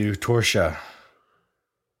 Matthew Torsha.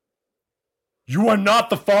 You are not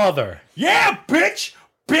the father. Yeah, bitch.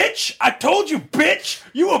 Bitch, I told you, bitch.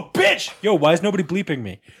 You a bitch. Yo, why is nobody bleeping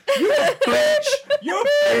me? You a bitch. You a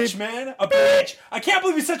bitch, man. A bitch. I can't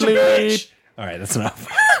believe you're such a bitch. All right, that's enough.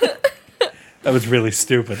 That was really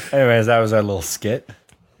stupid. Anyways, that was our little skit.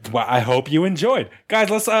 Well, I hope you enjoyed. Guys,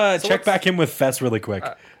 let's check back in with Fess really quick.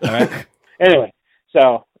 All right. Anyway,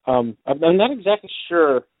 so I'm not exactly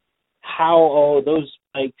sure how all those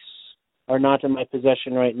bikes are not in my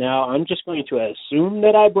possession right now. I'm just going to assume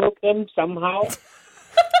that I broke them somehow.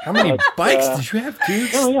 How many But, bikes did you have, dude?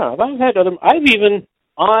 Oh yeah, I've had other. I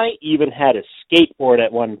even had a skateboard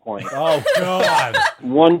at one point. Oh God.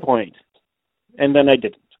 One point, and then I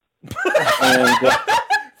didn't. And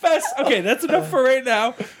Fess, okay, that's enough for right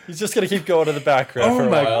now. He's just gonna keep going in the background for Oh a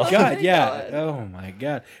my while. god, yeah. Oh my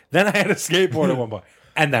god. Then I had a skateboard at one point.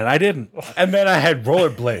 And then I didn't. And then I had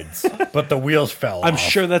rollerblades, but the wheels fell I'm off.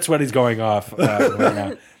 sure that's what he's going off right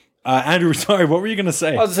now. Andrew, sorry, what were you going to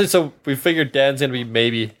say? I was gonna say, so we figured Dan's gonna be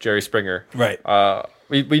maybe Jerry Springer. Right.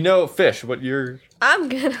 We know Fish. What you're? I'm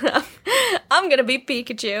gonna be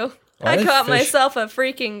Pikachu. I is got Fish- myself a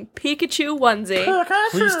freaking Pikachu onesie.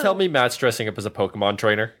 Please tell me Matt's dressing up as a Pokemon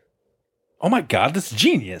trainer. Oh my god, that's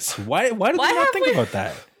genius. Why did Why we not have think we- about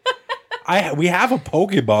that? We have a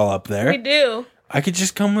Pokeball up there. We do. I could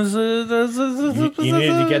just come as a You need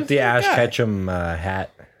to get the Ash Ketchum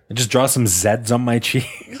hat. And just draw some Zeds on my cheek.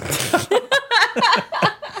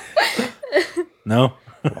 No?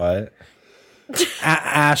 What?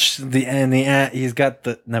 Ash, he's got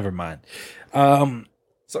the. Never mind.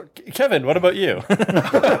 So, Kevin, what about you?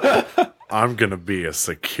 I'm gonna be a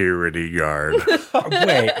security guard.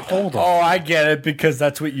 Wait, hold on. Oh, I get it because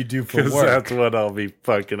that's what you do for Because work. that's what I'll be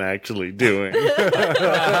fucking actually doing.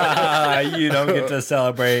 You don't get to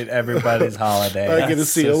celebrate everybody's holiday. I get to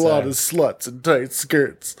see a lot of sluts in tight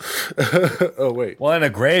skirts. Oh wait. Well, in a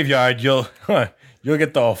graveyard, you'll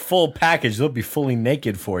get the full package. They'll be fully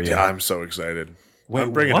naked for you. Yeah, I'm so excited. Wait,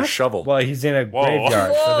 I'm bringing what? a shovel. Well, he's in a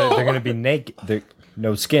graveyard, so they're going to be naked. They're,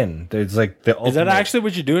 no skin. There's like the Is that ultimate- actually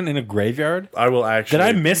what you're doing in a graveyard? I will actually. Did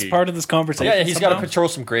I miss part of this conversation? Yeah, he's got to somehow? patrol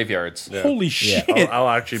some graveyards. Holy shit! I'll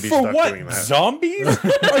actually be For stuck what? doing that. Zombies?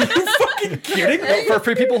 Are you fucking kidding me?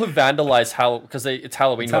 For people who vandalize because it's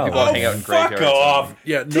Halloween, when people hang out in fuck graveyards. off.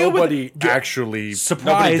 Yeah, Deal with nobody it. actually. Surprise!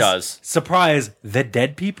 Nobody does. Surprise! The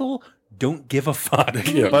dead people don't give a fuck.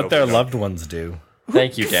 Yeah, but their nobody loved ones do.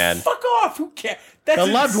 Thank you, Dan. Fuck off! Who cares? That's The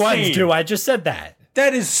loved ones insane. do. I just said that.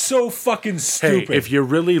 That is so fucking Hey, stupid. if you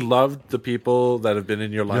really loved the people that have been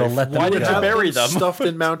in your life, let them Why did you go. bury them them? stuffed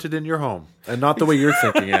and mounted in your home, and not the way you're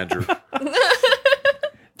thinking, Andrew.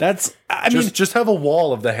 That's I mean, Just have a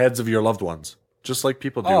wall of the heads of your loved ones, just like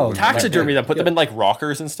people do. Oh, when- Taxidermy them, put them in like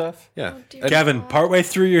rockers and stuff. Yeah, Kevin, partway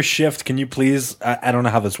through your shift, can you please? I don't know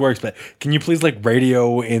how this works, but can you please like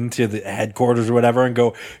radio into the headquarters or whatever and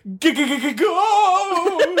go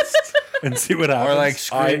ghost and see what happens? Or like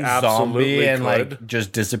scream I zombie absolutely and like could.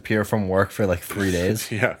 just disappear from work for like 3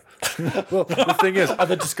 days. yeah. Well, the thing is, And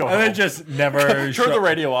then just go And then home. just never Turn the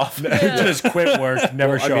radio off. just quit work,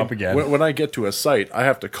 never show up again. When I get to a site, I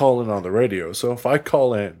have to call in on the radio. So if I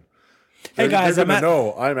call in, Hey, guys, they're I'm gonna at-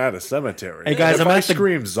 know I'm at a cemetery. Hey, guys, if I'm I at the-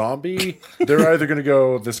 scream zombie, they're either gonna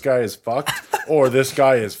go, "This guy is fucked," or "This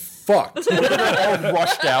guy is fucked." I'll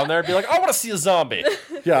rush down there and be like, I want to see a zombie.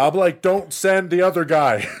 Yeah, I'm like, don't send the other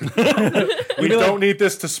guy. We don't need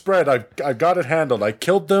this to spread. I got it handled. I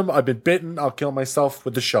killed them. I've been bitten. I'll kill myself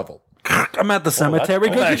with the shovel. I'm at the cemetery.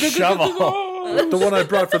 that shovel. The one I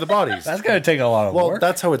brought for the bodies. That's gonna take a lot of Well, work.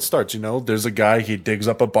 that's how it starts, you know. There's a guy, he digs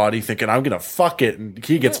up a body thinking, I'm going to fuck it, and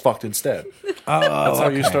he gets fucked instead. That's how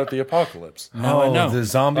you start the apocalypse. No, I know. The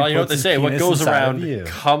zombie. Well, you know what puts they his say: what penis goes inside of around you.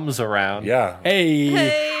 comes around. Yeah.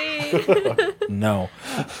 Hey. No.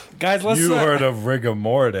 Guys, let's You heard of rigor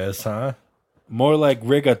mortis, huh? more like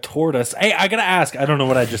Riga tortoise. Hey, I gotta ask. I don't know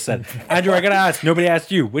what I just said. Andrew, I gotta ask. Nobody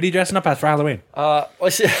asked you. What are you dressing up as for Halloween? Well,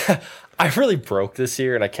 see, I really broke this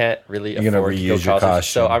year, and I can't really You're gonna afford to go reuse your costume.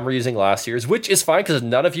 So costume. I'm reusing last year's, which is fine because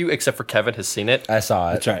none of you except for Kevin has seen it. I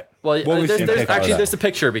saw it. That's right. Well, Well, we've there's, seen there's pictures. actually there's a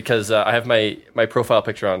picture because I have my profile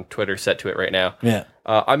picture on Twitter set to it right now. Yeah.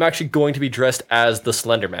 I'm actually going to be dressed as the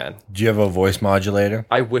Slender Man. Do you have a voice modulator?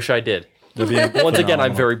 I wish I did. Once again,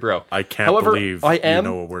 I'm very broke. I can't However, believe I am,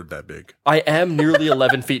 you know a word that big. I am nearly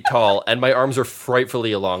 11 feet tall, and my arms are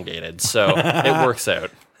frightfully elongated, so it works out.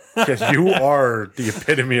 Yeah, you are the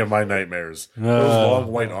epitome of my nightmares. Those long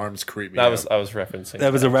white arms creep me That out. was I was referencing.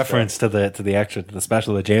 That was a reference to the extra to the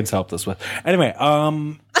special that James helped us with. Anyway,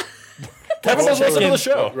 Kevin doesn't listen to the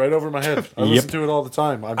show. Right over my head. I listen to it all the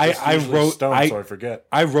time. I'm just I usually wrote stoned, I, so I forget.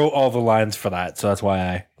 I wrote all the lines for that, so that's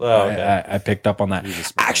why I picked up on that.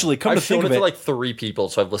 Actually, come to I've think shown of it it, to like 3 people,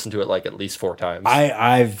 so I've listened to it like at least 4 times.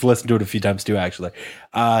 I've listened to it a few times too. Actually,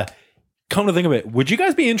 come to think of it, would you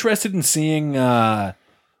guys be interested in seeing?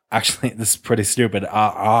 Actually, this is pretty stupid.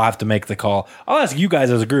 I'll have to make the call. I'll ask you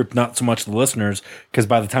guys as a group, not so much the listeners, because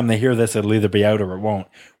by the time they hear this, it'll either be out or it won't.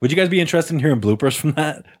 Would you guys be interested in hearing bloopers from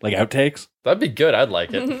that, like outtakes? That'd be good. I'd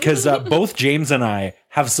like it. Because both James and I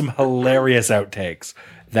have some hilarious outtakes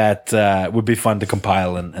that would be fun to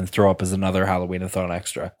compile and throw up as another Halloween-a-thon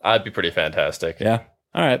extra. That'd be pretty fantastic. Yeah.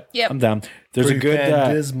 All right. Yep. I'm down. There's Pretty a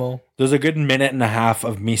good dismal. there's a good minute and a half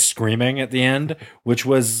of me screaming at the end, which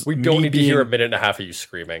was We don't me need to hear a being- minute and a half of you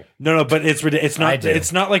screaming. No, but it's I not do.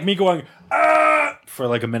 it's not like me going ah for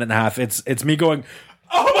like a minute and a half. It's me going,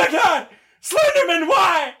 oh my god, Slenderman,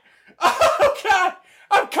 why? Oh god,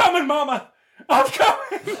 I'm coming, Mama. I'm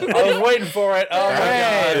coming. I was waiting for it. Oh my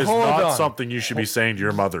That god. is hold not on. something you should be saying to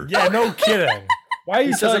your mother. Yeah, no kidding. Why are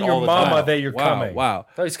you says telling it your all the mama time. that you're coming? Wow.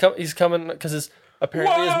 No, he's coming because his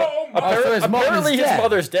apparently his, Whoa, apparently, his mom is apparently his dead.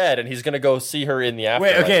 mother's dead, and he's gonna go see her in the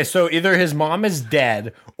afterlife. Wait, okay, so either his mom is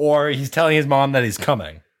dead or he's telling his mom that he's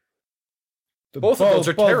coming. Both of those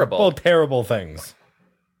are terrible. Both terrible things.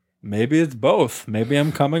 Maybe it's both. Maybe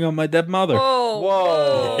I'm coming on my dead mother.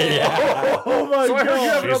 Whoa. Oh my So I heard you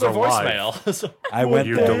have She's another alive. voicemail. So- I went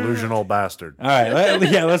You there. delusional bastard. All right,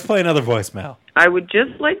 let's play another voicemail. I would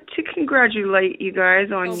just like to congratulate you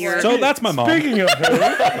guys on your. So that's my mom. Speaking of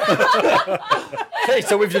who, hey,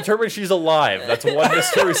 so we've determined she's alive. That's one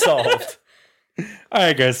mystery solved. All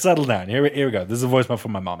right, guys, settle down. Here we go. This is a voicemail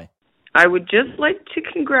from my mommy. I would just like to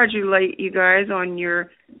congratulate you guys on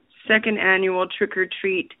your second annual trick or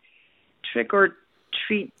treat Trick or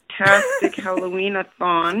Treat-tastic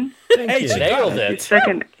Halloween-a-thon. Hey, you nailed it. It's your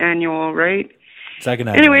second annual, right? Second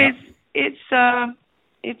annual. Anyways,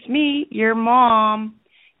 it's me, your mom,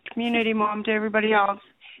 community mom to everybody else.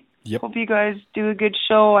 Yep. Hope you guys do a good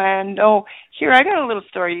show. And here, I got a little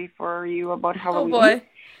story for you about Halloween. Oh boy.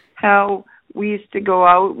 How we used to go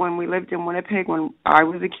out when we lived in Winnipeg when I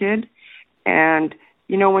was a kid. And,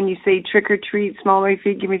 you know, when you say trick or treat, smell my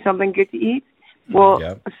feet, give me something good to eat.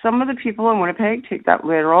 Well, some of the people in Winnipeg take that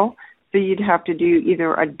literal. So you'd have to do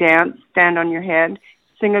either a dance, stand on your head,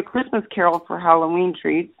 sing a Christmas carol for Halloween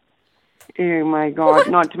treats. Oh, my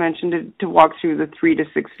God. Not to mention to walk through the 3 to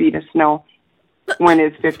 6 feet of snow when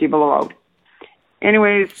it's 50 below out.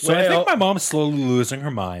 Anyways. So I think my mom's slowly losing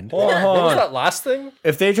her mind. Hold on. What was that last thing?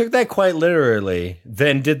 If they took that quite literally,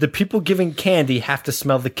 then did the people giving candy have to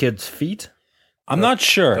smell the kids' feet? I'm not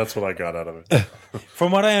sure. That's what I got out of it.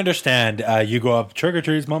 From what I understand, you go up, trick or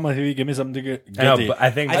treats, mama, give me something to get. I know, but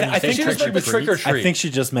I think she just meant the trick or treat. I think she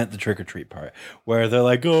just meant the trick or treat part, where they're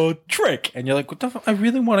like, "Oh, trick," and you're like, "What the fuck? I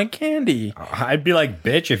really wanted candy." I'd be like,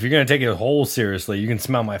 "Bitch, if you're gonna take it whole seriously, you can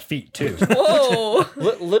smell my feet too." Whoa!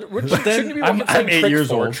 Shouldn't you be I'm saying 8 trick years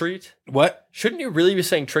for old. treat? What? Shouldn't you really be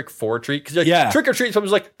saying trick for treat? Because Yeah. trick or treat,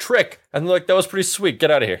 someone's like trick, and they're like, that was pretty sweet.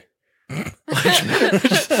 Get out of here.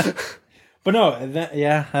 But no,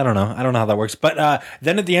 I don't know. I don't know how that works. But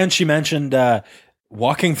then at the end, she mentioned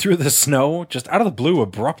walking through the snow just out of the blue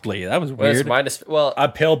abruptly. That was weird.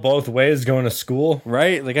 Uphill both ways going to school,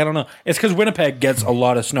 right? Like, I don't know. It's because Winnipeg gets a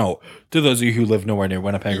lot of snow. To those of you who live nowhere near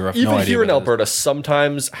Winnipeg or have no Even idea. here in what it is. Alberta,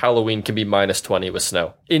 sometimes Halloween can be minus 20 with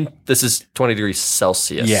snow. This is 20 degrees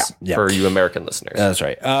Celsius Yeah. for you American listeners. That's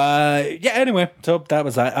right. Anyway, so that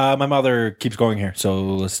was that. My mother keeps going here, so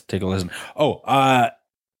let's take a listen.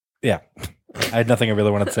 Yeah. I had nothing I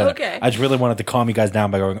really wanted to say. Okay. I just really wanted to calm you guys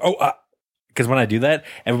down by going, because when I do that,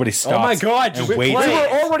 everybody stops. Oh my God, and we waits.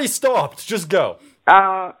 were already stopped. Just go.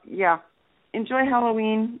 Yeah. Enjoy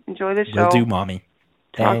Halloween. Enjoy the show. Will do, mommy.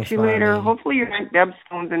 Talk Thanks, to you later. Mommy. Hopefully your Aunt Deb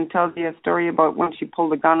phones and tells you a story about when she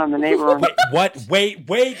pulled a gun on the neighbor. What?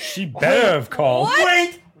 Wait. She better have called.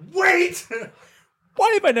 Wait.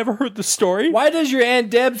 Why have I never heard the story? Why does your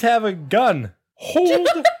Aunt Debs have a gun? Hold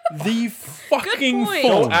the fucking phone.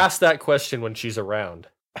 Don't ask that question when she's around.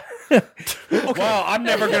 Well, I'm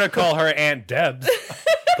never going to call her Aunt Debs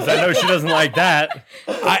because I know she doesn't like that.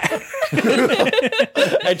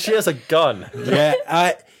 And she has a gun.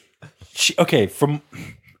 Yeah,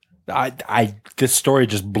 this story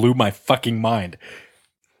just blew my fucking mind.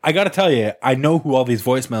 I gotta tell you, I know who all these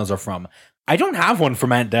voicemails are from. I don't have one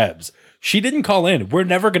from Aunt Debs. She didn't call in. We're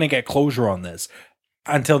never gonna get closure on this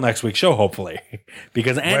until next week's show, hopefully.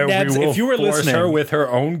 Because Aunt Debs, if you were listening, her with her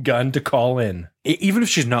own gun to call in. Even if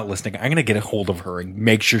she's not listening, I'm gonna get a hold of her and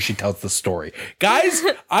make sure she tells the story. Guys,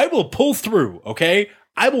 I will pull through, okay?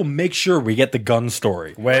 I will make sure we get the gun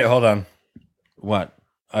story. Wait, hold on. What?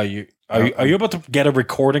 Are you about to get a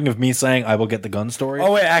recording of me saying I will get the gun story?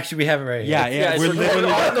 Oh wait, actually we have it right here. Yeah, we're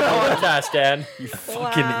literally on the podcast, Dan. You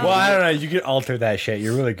fucking Well, I don't know. You can alter that shit.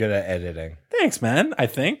 You're really good at editing. Thanks, man. I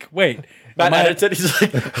think. Wait. Matt edits it. He's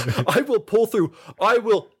like, I will pull through. I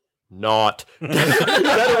will not get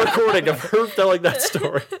a recording of her telling that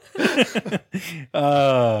story.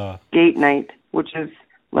 Gate night, which is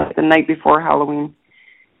like the night before Halloween.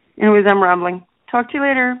 Anyways, I'm rambling. Talk to you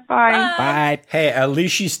later. Bye. Bye. Hey, at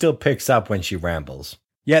least she still picks up when she rambles.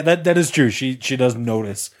 Yeah, that is true. She does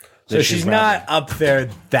notice. So that she's rambling. not up there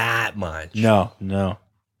that much. No.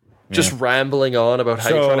 Just rambling on about how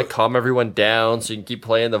you're trying to calm everyone down so you can keep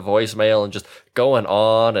playing the voicemail and just going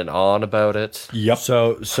on and on about it. Yep.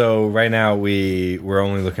 So right now we're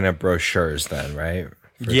only looking at brochures then, right?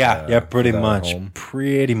 Pretty much. home.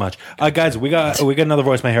 Pretty much. Guys, we got another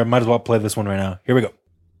voicemail here. Might as well play this one right now. Here we go.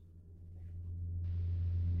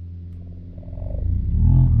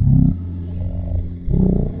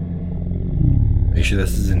 Are you sure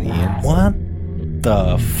this is an Ian? What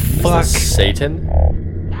the fuck? Is this Satan?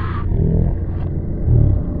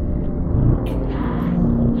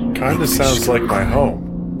 Kind of sounds like my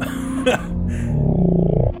home.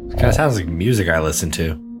 Kind of sounds like music I listen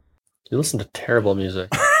to. You listen to terrible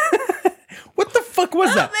music. What the fuck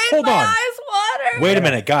was that? Hold on. Water. Wait a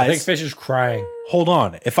minute, guys. I think Fish is crying. Hold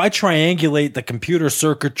on. If I triangulate the computer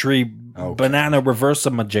circuitry banana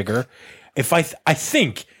reverse-a-majigger, if I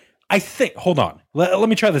think, hold on. Let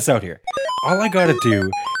me try this out here. All I gotta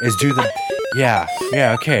do is do the,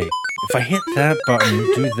 okay. If I hit that button,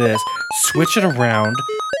 do this, switch it around,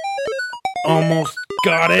 almost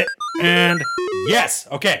got it, and yes,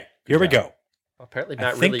 okay, here we go. Apparently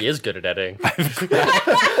Matt really is good at editing.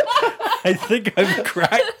 I think I've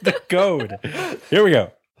cracked the code. Here we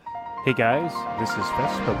go. Hey guys, this is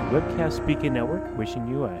Fess of the Webcast Speaking Network wishing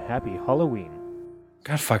you a happy Halloween.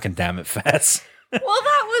 God fucking damn it, Fess. Well,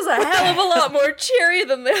 that was a hell of a lot more cheery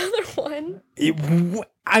than the other one.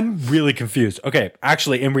 I'm really confused. Okay,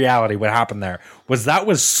 actually, in reality, what happened there was that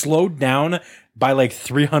was slowed down by like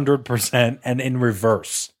 300% and in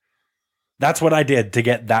reverse. That's what I did to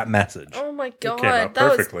get that message. Oh my god,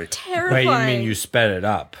 that was terrifying. Wait, you mean you sped it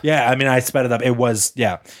up? Yeah, I mean, I sped it up. It was,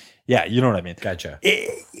 yeah, you know what I mean. Gotcha.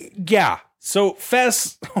 Yeah. So,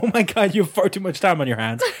 Fess, oh my god, you have far too much time on your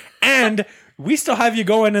hands. And we still have you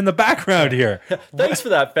going in the background here. Thanks for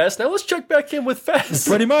that, Fess. Now let's check back in with Fess.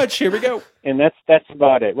 Pretty much. Here we go. And that's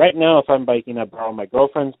about it. Right now, if I'm biking, I borrow my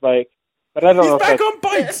girlfriend's bike. But I don't know. He's back on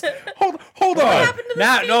bikes. Hold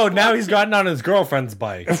on. Now he's gotten on his girlfriend's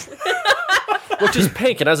bike. Which is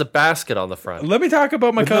pink and has a basket on the front. Let me talk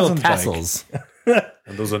about my cousin's bike. tassels.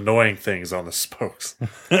 And those annoying things on the spokes.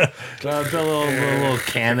 The little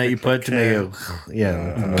can that you put to make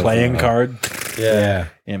it, playing card. Yeah.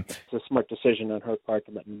 It's a smart decision on her part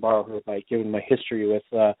to let me borrow her bike, given my history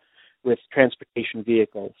with transportation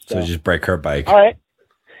vehicles. So just break her bike. All right.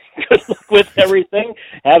 Good luck with everything.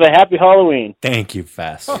 Have a happy Halloween. Thank you,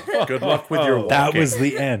 Fess. Good luck with your walking. That was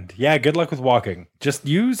the end. Yeah, good luck with walking. Just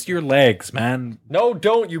use your legs, man. No,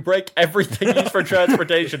 don't. You break everything used for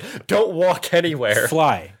transportation. Don't walk anywhere.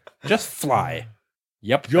 Fly. Just fly.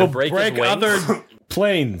 Yep. You'll break break his wings? other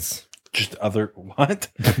planes. Just other what?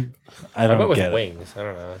 I How don't about with get it. wings? I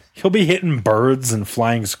don't know. He'll be hitting birds and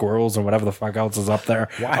flying squirrels and whatever the fuck else is up there.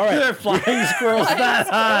 Why All right. are there flying squirrels that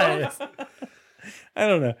high? I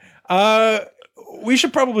don't know. We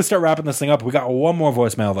should probably start wrapping this thing up. We got one more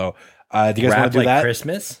voicemail though. Do you guys want to do that?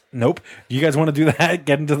 Christmas? Nope. Do you guys want to do that?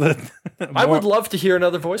 Get into the. I would love to hear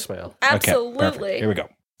another voicemail. Absolutely. Perfect. Here we go.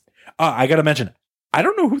 I got to mention, I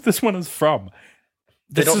don't know who this one is from.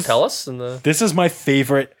 They don't tell us in the. This is my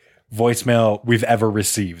favorite voicemail we've ever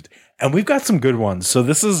received, and we've got some good ones. So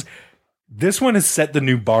this one has set the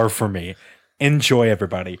new bar for me. Enjoy,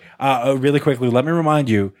 everybody. Really quickly, let me remind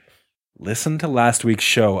you. Listen to last week's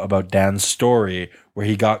show about Dan's story where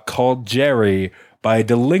he got called Jerry by a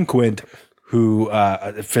delinquent who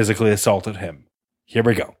physically assaulted him. Here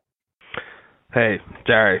we go. Hey,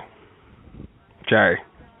 Jerry,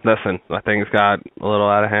 listen, things got a little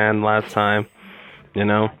out of hand last time. You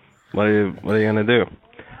know, what are you gonna do?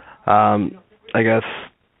 I guess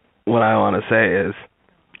what I want to say is,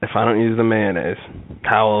 if I don't use the mayonnaise,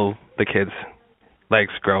 how will the kids'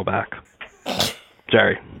 legs grow back?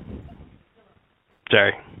 Jerry,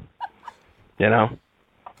 you know,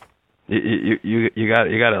 you got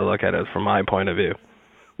to look at it from my point of view.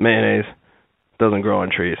 Mayonnaise doesn't grow on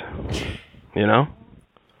trees, you know.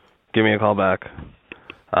 Give me a call back.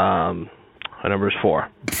 My number is 4.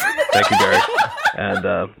 Thank you, Jerry. And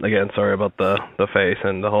again, sorry about the face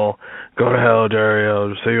and the whole go to hell, Jerry.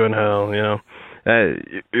 I'll see you in hell. You know,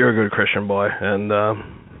 hey, you're a good Christian boy, and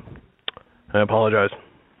I apologize.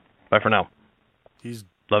 Bye for now.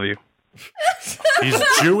 Love you. He's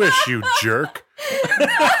Jewish, you jerk.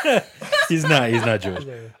 He's not Jewish.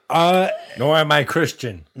 Nor am I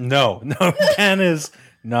Christian. No, Dan is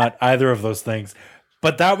not either of those things.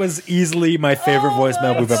 But that was easily my favorite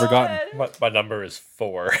voicemail we've ever gotten. My number is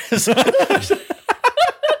 4.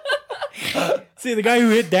 See, the guy who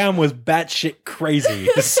hit Dan was batshit crazy.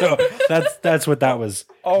 So that's what that was.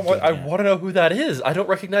 Oh, I want to know who that is. I don't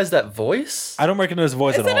recognize that voice. I don't recognize the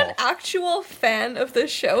voice Is at it all. an actual fan of the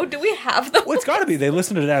show? Do we have them? Well, it's got to be. They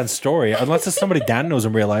listen to Dan's story. Unless it's somebody Dan knows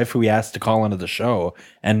in real life who he asked to call into the show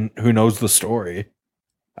and who knows the story.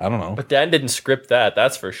 I don't know. But Dan didn't script that,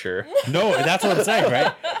 that's for sure. No, that's what I'm saying,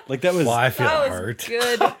 right? Like that was. Well, I feel That was hurt.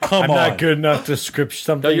 good. Come I'm on. not good enough to script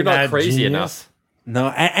something. No, you're not that crazy genius. enough. No,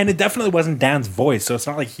 and it definitely wasn't Dan's voice, so it's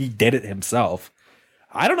not like he did it himself.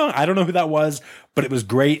 I don't know who that was, but it was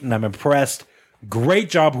great, and I'm impressed. Great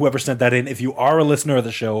job, whoever sent that in. If you are a listener of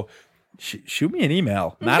the show, shoot me an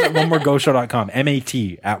email. Matt at onewordgoshow.com. MAT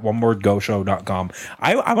at onewordgoshow.com.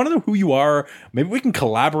 I want to know who you are. Maybe we can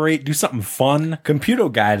collaborate, do something fun. Computer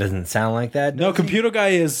Guy doesn't sound like that. No, Computer Guy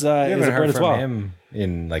is You a haven't bird heard as from well. him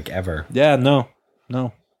in like ever. Yeah, no.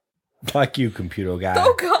 Fuck you, Computer Guy.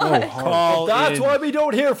 Oh, God. Call That's in, why we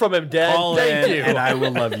don't hear from him, Dan. call Thank in, you. and I will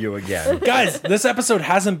love you again. Guys, this episode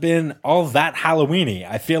hasn't been all that Halloween-y.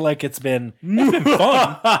 I feel like it's been fun.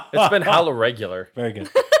 It's been hella regular. Very good.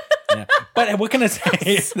 Yeah. But what can I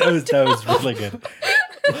say? that was really good.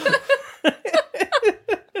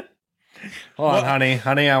 Hold on, honey.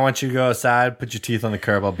 Honey, I want you to go outside. Put your teeth on the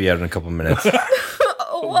curb. I'll be out in a couple minutes.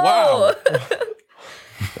 Whoa.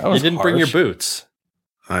 You didn't bring your boots.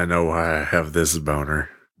 I know why I have this boner.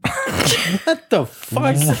 What the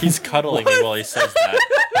fuck? He's cuddling me while he says that.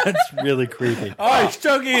 That's really creepy. Oh, he's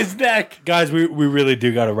choking his neck. Guys, we really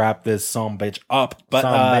do got to wrap this son bitch up.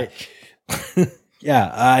 But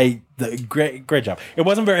yeah, great job. It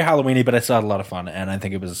wasn't very Halloweeny, but I still had a lot of fun, and I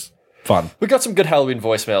think it was fun. We got some good Halloween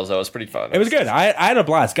voicemails, though. It was pretty fun. It was good. I had a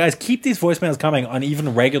blast. Guys, keep these voicemails coming on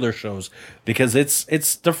even regular shows because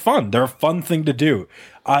they're fun. They're a fun thing to do.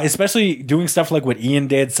 Especially doing stuff like what Ian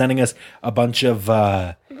did, sending us a bunch of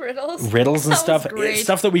riddles and stuff.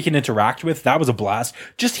 Stuff that we can interact with. That was a blast.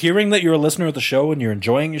 Just hearing that you're a listener of the show and you're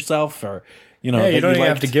enjoying yourself, or you know, you don't even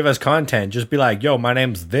have to give us content. Just be like, yo, my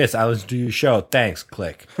name's this. I listen to your show. Thanks.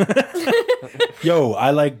 Click. Yo,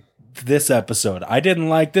 I like this episode. I didn't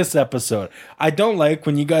like this episode. I don't like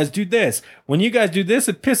when you guys do this. When you guys do this,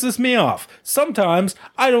 it pisses me off. Sometimes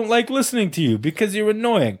I don't like listening to you because you're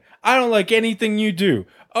annoying. I don't like anything you do.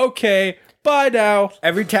 Okay, bye now.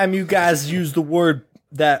 Every time you guys use the word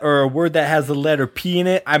that or a word that has the letter P in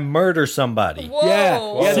it, I murder somebody.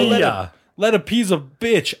 Whoa. Yeah. See ya. Let a P's a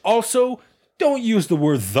bitch. Also, don't use the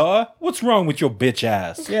word the. What's wrong with your bitch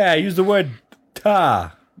ass? Yeah, use the word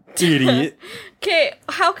ta. Idiot. Okay,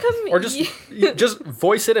 how come Or just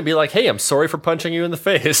voice it and be like, hey, I'm sorry for punching you in the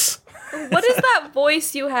face. what is that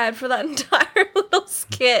voice you had for that entire little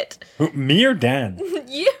skit? Me or Dan?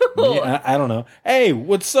 You. I don't know. Hey,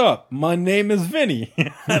 what's up? My name is Vinny.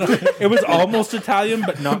 It was almost Italian,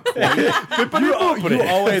 but not quite. You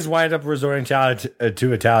always wind up resorting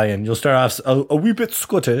to Italian. You'll start off a wee bit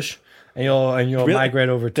Scottish, and you'll Really? migrate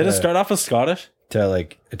over to. Did it start off as Scottish? To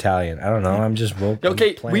like Italian? I don't know. I'm just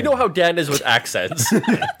Okay, we know how Dan is with accents.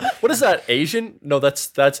 What is that? Asian? No,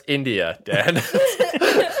 that's India, Dan.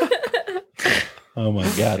 Oh my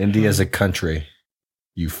god. India's a country.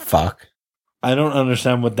 You fuck. I don't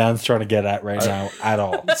understand what Dan's trying to get at right now at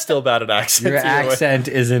all. Still bad at accents. Your either way. accent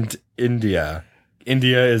isn't India.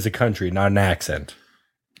 India is a country, not an accent.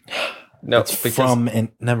 No, It's from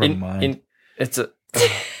never mind. It's a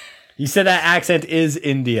You said that accent is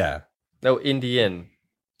India. no Indian.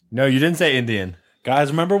 No, you didn't say Indian.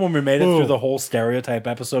 Guys, remember when we made it through the whole stereotype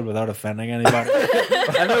episode without offending anybody?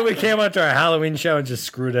 I thought we came out to our Halloween show and just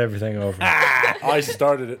screwed everything over. I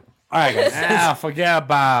started it. All right, guys. Forget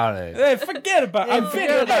about it. Hey, forget about it.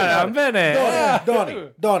 I'm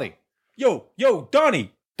Vinny. Donnie. Yo,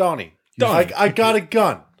 Donnie. Donnie. I got a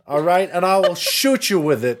gun, all right? And I will shoot you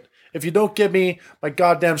with it if you don't give me my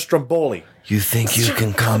goddamn Stromboli. You think you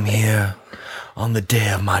can come here on the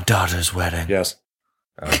day of my daughter's wedding? Yes.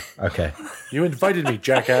 Oh, okay. You invited me,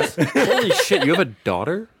 jackass. Holy shit, you have a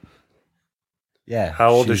daughter? Yeah. How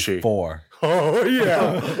old is she's she? 4. Oh,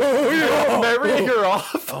 yeah. Marrying her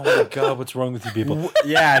off. Oh my god, what's wrong with you people?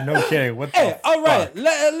 Yeah, no kidding. What the Hey, all right,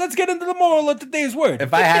 let's get into the moral of today's word.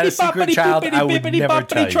 If I had a secret child, I would never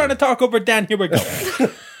tell you. Trying to talk over Dan. Here we go.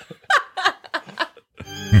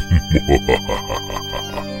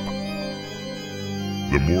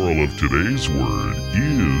 The moral of today's word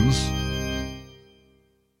is...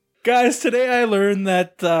 Guys, today I learned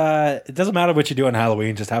that it doesn't matter what you do on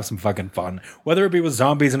Halloween, just have some fucking fun. Whether it be with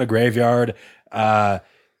zombies in a graveyard.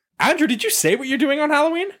 Andrew, did you say what you're doing on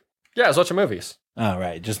Halloween? Yeah, I was watching movies. Oh,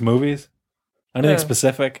 right. Just movies? Anything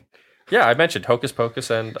specific? Yeah, I mentioned Hocus Pocus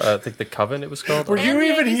and I think The Coven it was called. Were you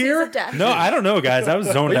even here? No, I don't know, guys. I was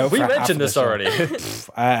zoned out. We for half mentioned of this the show. already.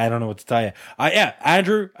 I don't know what to tell you. Yeah,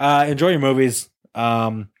 Andrew, enjoy your movies.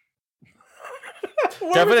 Definitely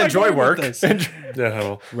enjoy work.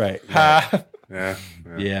 No. Right.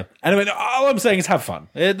 Yeah. Anyway, all I'm saying is have fun.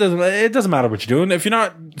 It doesn't matter what you're doing. If you're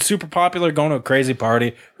not super popular, going to a crazy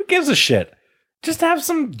party, who gives a shit? Just have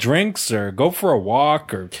some drinks or go for a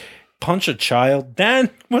walk or punch a child. Dan,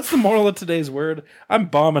 what's the moral of today's word? I'm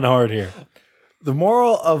bombing hard here. The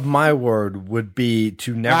moral of my word would be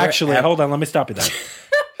to never... Actually, hold on. Let me stop you there.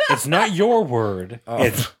 It's not your word. Oh.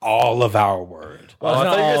 It's all of our word. Well, I it's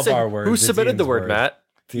thought not you were all gonna of say, our words. who It's submitted the Ian's word, Matt?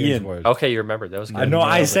 Ian's Ian. word. Okay, you remembered. That was good. I know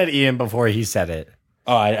I said Ian before he said it.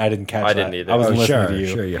 Oh, I didn't catch I that. didn't either. I wasn't Oh, listening sure, to you.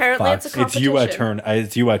 sure, you Apparently fucks. it's a It's you I competition. turn.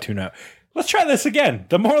 It's you I tune out. Let's try this again.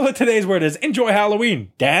 The moral of today's word is enjoy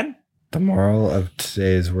Halloween. Dan? The moral of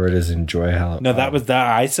today's word is enjoy Halloween. No, that was that.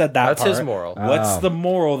 I said that. That's his part. moral. What's the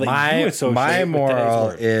moral that you associate my with moral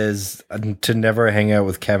today's word? is to never hang out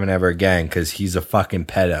with Kevin ever again because he's a fucking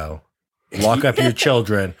pedo. Lock up your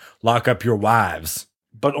children. Lock up your wives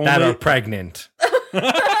But only that are pregnant.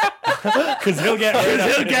 because he'll get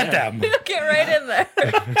He'll get them. Get right in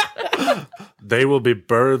there. They will be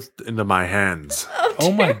birthed into my hands.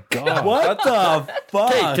 Oh my god! What the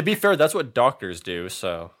fuck? Hey, to be fair, that's what doctors do.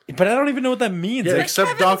 So But I don't even know what that means. Yeah, Like,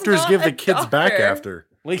 except Kevin's doctors not give a the kids back doctor. after.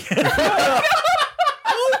 like-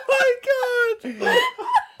 Oh my god!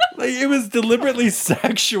 Like, it was deliberately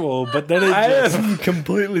sexual, but then it I just... am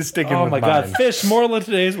completely sticking Oh with my God. mine. Fish, moral of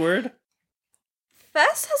today's word?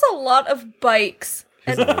 Fess has a lot of bikes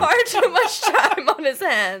and far too much time on his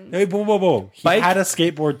hands. Hey, whoa. He had a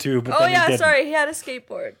skateboard too, but Oh then he yeah, didn't. sorry, he had a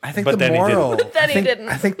skateboard. I think But the then he moral. didn't. Then he I think, didn't.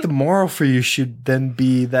 I think the moral for you should then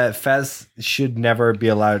be that Fez should never be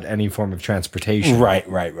allowed any form of transportation. Right.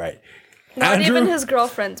 Not Andrew? even his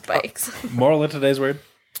girlfriend's bikes. Moral of today's word?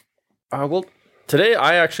 Well, today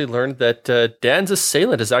I actually learned that Dan's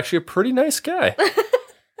assailant is actually a pretty nice guy.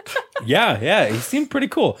 Yeah, he seemed pretty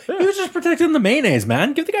cool. He was just protecting the mayonnaise,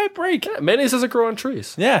 man. Give the guy a break. Yeah, mayonnaise doesn't grow on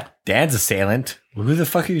trees. Yeah. Dan's assailant. Who the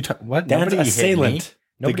fuck are you talking? What? Dan's Nobody hit me. assailant.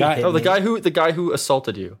 Nobody hit Oh, me. the guy who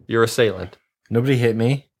assaulted you. Your assailant. Nobody hit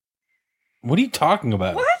me. What are you talking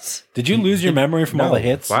about? What? Did you lose your memory from all the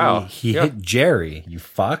hits? Wow. He Yeah. hit Jerry, you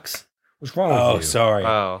fucks. What's wrong with you? Oh, sorry.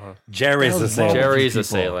 Oh, Jerry's assailant. Jerry's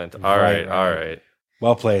assailant. All right.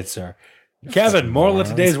 Well played, sir. Kevin, moral of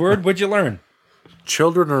today's word, what'd you learn?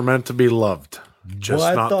 Children are meant to be loved, just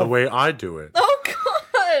What not the- the way I do it. Oh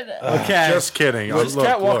God. Okay. Just kidding. You just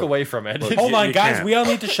can't walk away from it. Hold on, you guys. can't. We all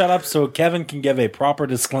need to shut up so Kevin can give a proper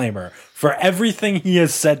disclaimer for everything he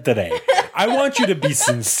has said today. I want you to be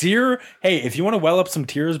sincere. Hey, if you want to well up some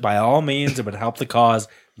tears, by all means, it would help the cause.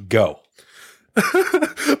 Go.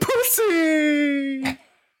 Pussy.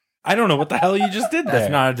 I don't know what the hell you just did there.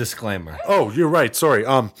 That's not a disclaimer. Oh, you're right. Sorry.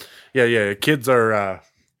 Yeah. Kids are.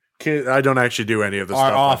 I don't actually do any of the Are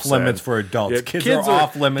stuff off I've limits said. for adults. Yeah, Kids are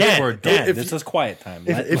off limits for adults. Dan, this is quiet time.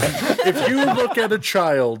 If you look at a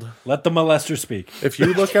child, Let the molester speak. if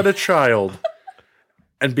you look at a child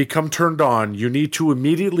and become turned on, you need to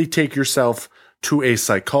immediately take yourself to a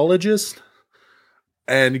psychologist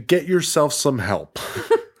and get yourself some help.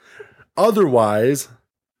 Otherwise,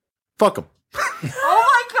 fuck them. Oh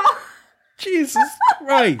my God. Jesus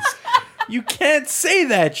Christ. You can't say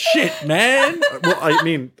that shit, man. Well, I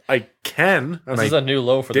mean, I can. And This is I a new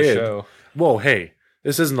low for the did. show. Whoa, hey,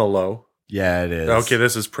 this isn't a low. Yeah, it is. Okay,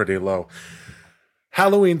 this is pretty low.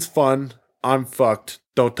 Halloween's fun. I'm fucked.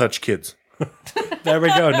 Don't touch kids. There we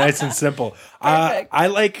go. Nice and simple. I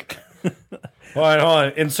like. Hold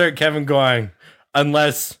on. Insert Kevin going.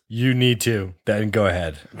 Unless you need to, then go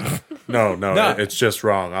ahead. No, No. it's just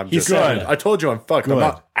wrong. I'm He's just good. I told you I'm fucked. I'm Good.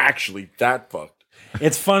 not actually that fucked.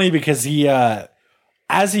 It's funny because he,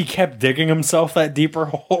 as he kept digging himself that deeper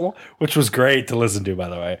hole, which was great to listen to, by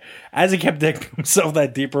the way, as he kept digging himself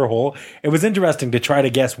that deeper hole, it was interesting to try to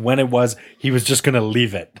guess when it was he was just going to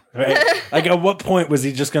leave it. Right? Like, at what point was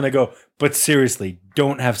he just going to go, but seriously,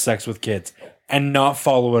 don't have sex with kids, and not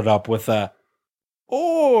follow it up with a,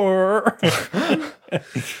 or.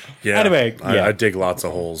 Yeah. Anyway, yeah. I dig lots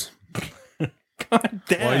of holes.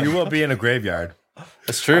 Damn. Well, you will be in a graveyard.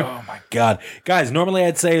 That's true. Oh my God. Guys, normally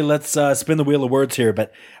I'd say let's spin the wheel of words here,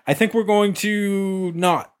 but I think we're going to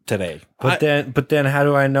not today. But then how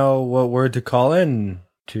do I know what word to call in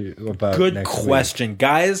to about Good next week? question.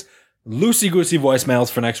 Guys, loosey-goosey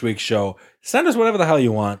voicemails for next week's show. Send us whatever the hell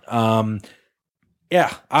you want.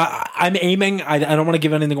 Yeah, I'm aiming, I don't want to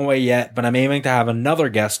give anything away yet, but I'm aiming to have another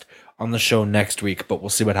guest on the show next week, but we'll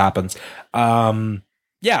see what happens.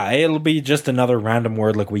 Yeah, it'll be just another random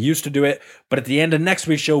word like we used to do it, but at the end of next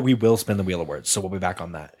week's show, we will spin the wheel of words, so we'll be back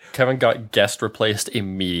on that. Kevin got guest replaced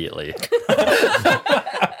immediately.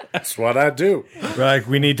 That's what I do. We're like,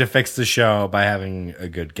 we need to fix the show by having a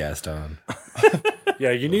good guest on.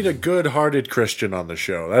 Yeah, you need a good-hearted Christian on the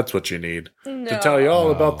show. That's what you need. No. To tell you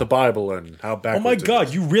all about the Bible and how Oh backwards my it God,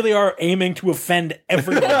 is. you really are aiming to offend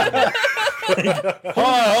everyone. Hold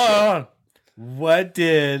on. What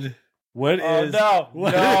is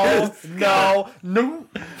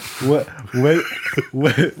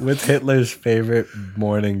what's Hitler's favorite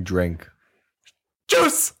morning drink?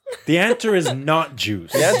 Juice! The answer is not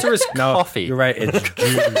juice. The answer is coffee. You're right, it's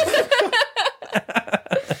juice.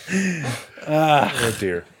 Oh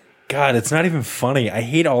dear. God, it's not even funny. I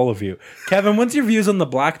hate all of you. Kevin, what's your views on the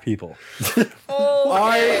black people?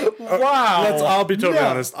 I'll be totally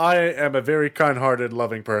honest. I am a very kind-hearted,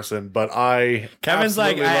 loving person, but I Kevin's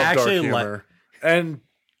like, absolutely I love actually dark humor. And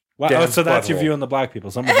Wow, Dan's so that's your butthole. view on the black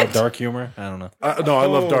people. Something about dark humor? I don't know. No, I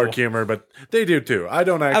love dark humor, but they do too. I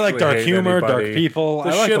don't actually. like dark hate humor, anybody. dark people. The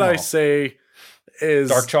I like shit them I all. say is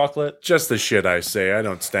Dark chocolate. just the shit I say. I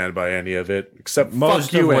don't stand by any of it, except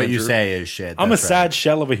Most fuck you, of what Andrew. you say is shit. I'm a That's right. sad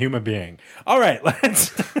shell of a human being. All right,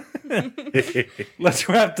 let's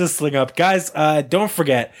wrap this thing up. Guys, don't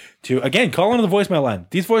forget to, again, call into the voicemail line.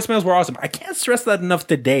 These voicemails were awesome. I can't stress that enough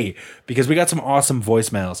today because we got some awesome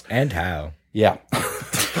voicemails. And how? Yeah.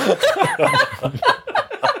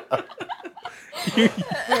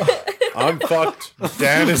 I'm fucked.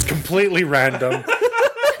 Dan is completely random.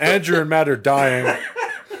 Andrew and Matt are dying.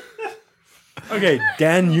 Okay,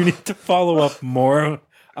 Dan, you need to follow up more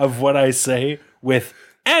of what I say with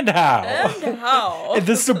 "and how." And how?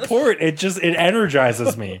 The support, it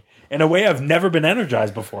energizes me in a way I've never been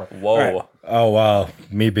energized before. Whoa. All right. Oh, wow.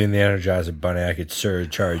 Me being the Energizer Bunny, I could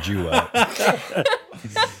surcharge you up.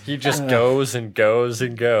 He just goes and goes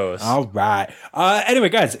and goes. All right. Anyway,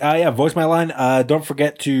 guys, voicemail line. Don't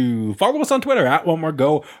forget to follow us on Twitter at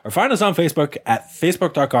OneWordGo or find us on Facebook at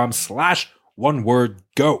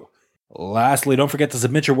facebook.com/OneWordGo. Lastly, don't forget to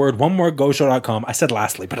submit your word, onewordgoshow.com. I said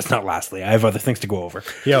lastly, but it's not lastly. I have other things to go over.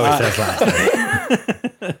 He always says lastly.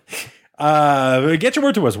 Get your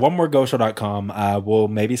word to us, onewordgoshow.com. We'll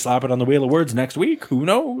maybe slap it on the wheel of words next week. Who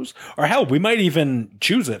knows? Or hell, we might even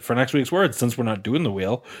choose it for next week's words since we're not doing the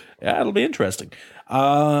wheel. Yeah, it'll be interesting.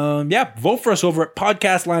 Vote for us over at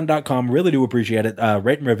podcastland.com. Really do appreciate it.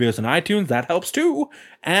 Rate and review us on iTunes. That helps too.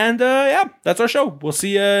 And that's our show. We'll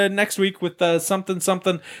see you next week with something.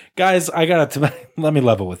 Guys, I gotta let me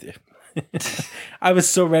level with you. I was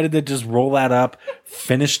so ready to just roll that up,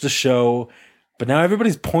 finish the show. But now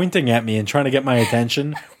everybody's pointing at me and trying to get my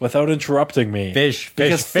attention without interrupting me. Fish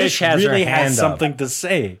Fish has really her hand has up. something to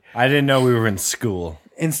say. I didn't know we were in school.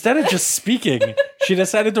 Instead of just speaking, she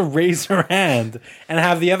decided to raise her hand and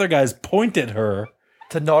have the other guys point at her.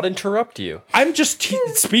 To not interrupt you. I'm just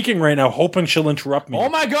speaking right now, hoping she'll interrupt me. Oh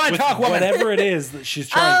my God, with talk woman. whatever it is that she's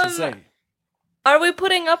trying to say. Are we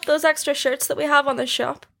putting up those extra shirts that we have on the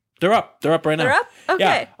shop? They're up. They're up right now. They're up? Okay.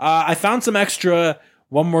 Yeah. I found some extra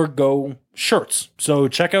One Word Go shirts. So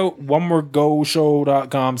check out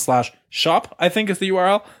onewordgoshow.com/shop, I think is the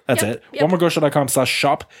URL. That's it.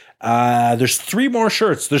 onewordgoshow.com/shop. There's 3 more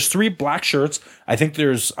shirts. There's 3 black shirts. I could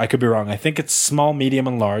be wrong. I think it's small, medium,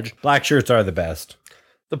 and large. Black shirts are the best.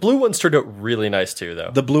 The blue ones turned out really nice too,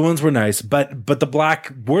 though. The blue ones were nice, but the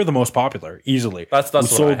black were the most popular, easily. That's We what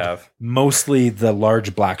sold I have. Mostly the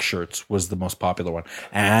large black shirts was the most popular one.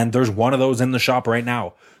 And there's one of those in the shop right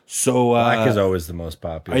now. So Black is always the most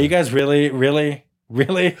popular. Are you guys really?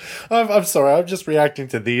 I'm sorry. I'm just reacting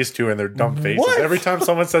to these two and their dumb faces. What? Every time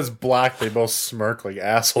someone says black, they both smirk like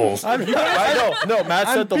assholes. I know. No, Matt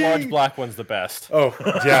said the large black one's the best. Oh,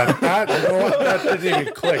 yeah. That didn't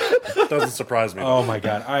even click. Doesn't surprise me. Oh my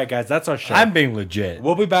God. All right, guys, that's our show. I'm being legit.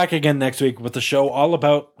 We'll be back again next week with the show all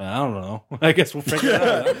about, I don't know. I guess we'll figure it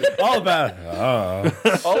out. All about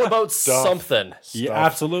All about something. Yeah,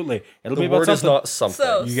 absolutely. It'll The be about word is something. not something.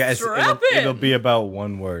 So You guys, strap it'll in. be about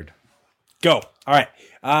one word. Go. All right.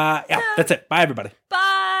 That's it. Bye, everybody.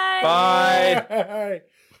 Bye. Bye.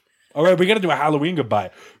 All right, we got to do a Halloween goodbye.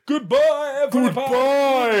 Goodbye,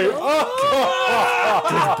 everybody.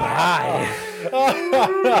 Goodbye.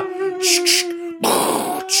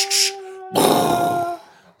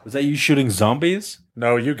 Was that you shooting zombies?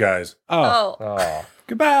 No, you guys. Oh.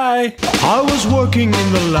 Goodbye. I was working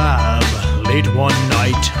in the lab late one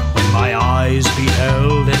night when my eyes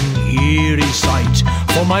beheld an eerie sight.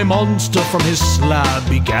 For my monster from his slab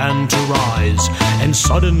began to rise, and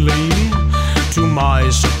suddenly, to my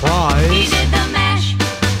surprise, He did the mash,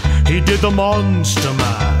 he did the monster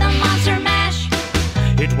mash. the monster mash.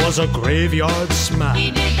 It was a graveyard smash.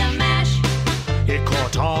 He did the mash, It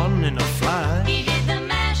caught on in a flash. he did the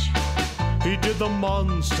mash. He did the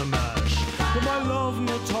monster mash. With my love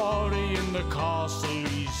Notari in the castle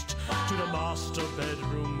east, to the master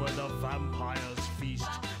bedroom where the vampires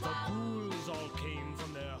feast. The ghouls all came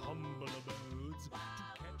from their humble abodes to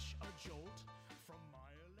catch a jolt from my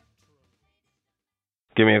electro.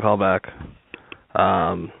 Give me a call back.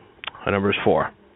 My number is 4.